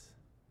Jesus,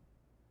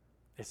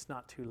 it's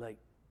not too late.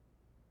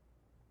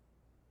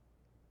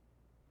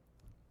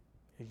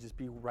 You just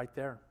be right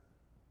there.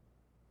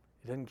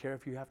 He doesn't care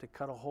if you have to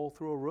cut a hole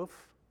through a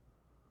roof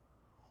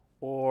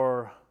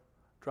or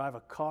drive a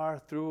car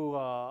through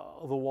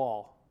the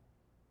wall.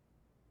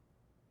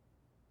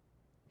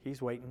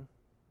 He's waiting.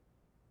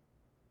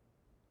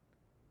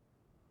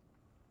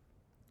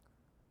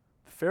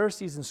 The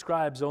Pharisees and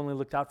scribes only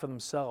looked out for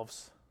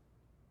themselves.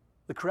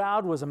 The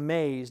crowd was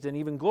amazed and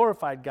even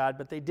glorified God,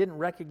 but they didn't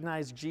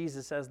recognize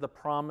Jesus as the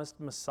promised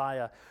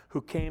Messiah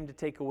who came to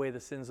take away the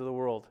sins of the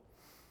world.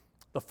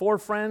 The 4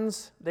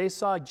 friends, they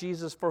saw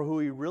Jesus for who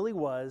he really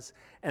was,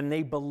 and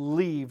they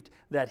believed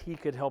that he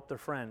could help their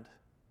friend.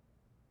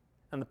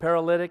 And the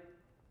paralytic,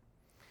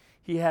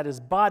 he had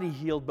his body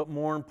healed, but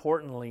more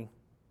importantly,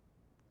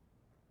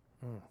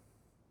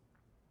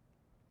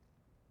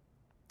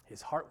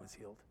 his heart was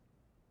healed.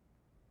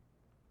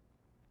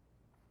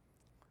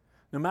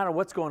 No matter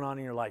what's going on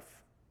in your life,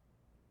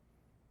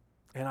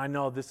 And I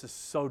know this is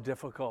so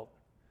difficult.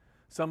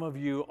 Some of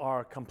you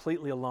are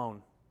completely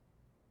alone.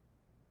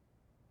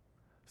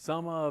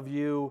 Some of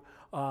you,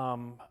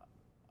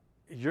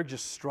 you're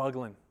just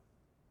struggling.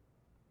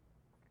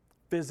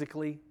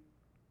 Physically,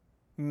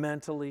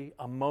 mentally,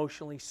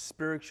 emotionally,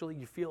 spiritually.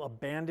 You feel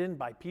abandoned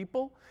by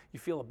people. You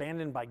feel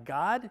abandoned by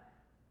God.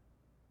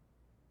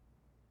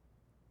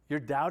 You're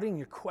doubting,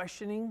 you're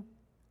questioning.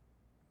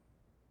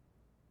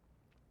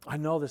 I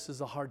know this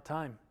is a hard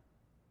time.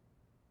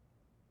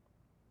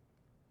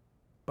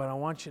 But I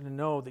want you to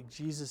know that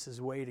Jesus is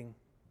waiting.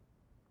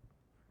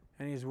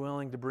 And He's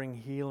willing to bring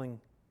healing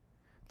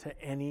to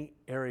any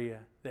area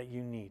that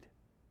you need.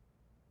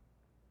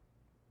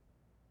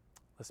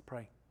 Let's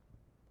pray.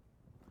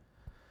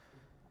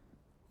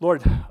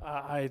 Lord,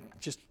 I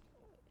just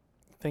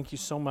thank you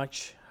so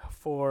much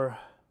for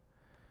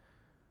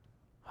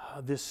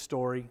this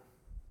story.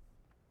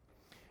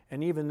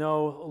 And even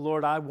though,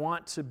 Lord, I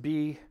want to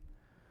be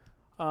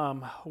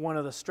one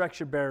of the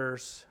stretcher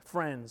bearers'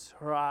 friends,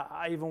 or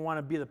I even want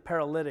to be the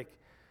paralytic,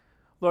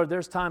 Lord,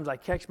 there's times I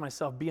catch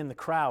myself being the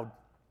crowd.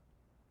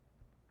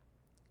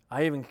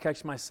 I even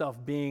catch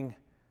myself being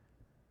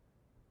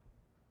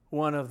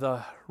one of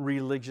the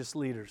religious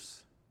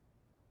leaders.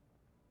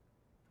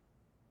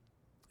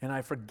 And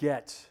I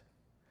forget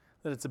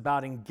that it's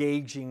about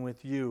engaging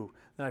with you.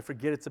 And I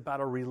forget it's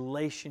about a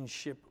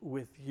relationship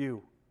with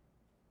you.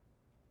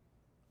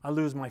 I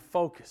lose my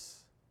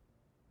focus.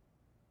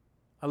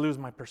 I lose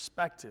my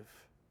perspective.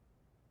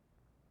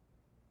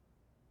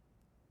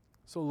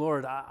 So,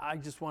 Lord, I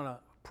just want to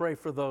pray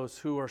for those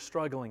who are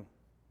struggling.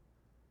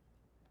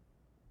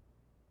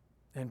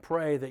 And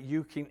pray that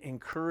you can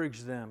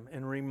encourage them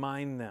and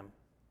remind them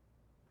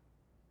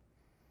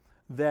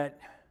that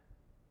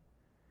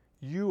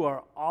you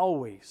are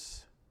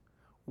always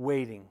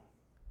waiting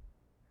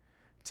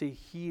to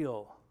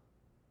heal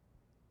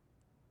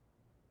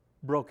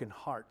broken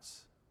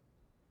hearts,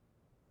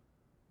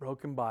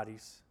 broken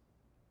bodies,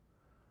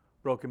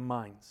 broken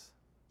minds.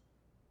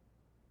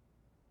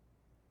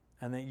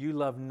 And that you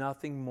love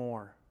nothing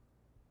more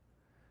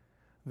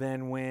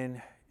than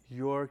when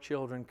your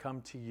children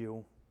come to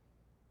you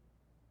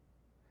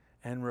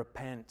and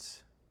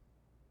repent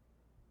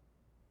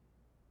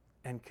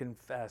and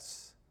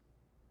confess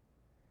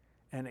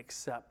and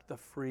accept the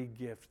free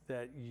gift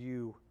that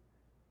you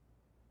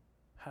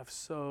have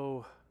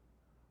so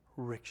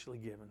richly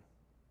given.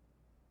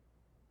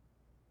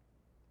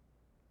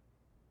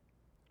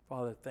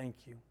 Father, thank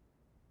you.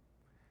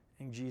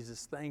 And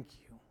Jesus, thank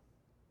you.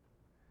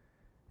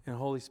 And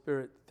Holy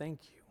Spirit,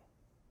 thank you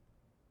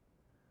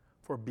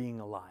for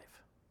being alive.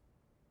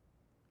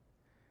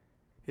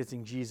 It's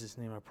in Jesus'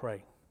 name I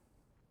pray.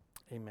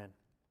 Amen.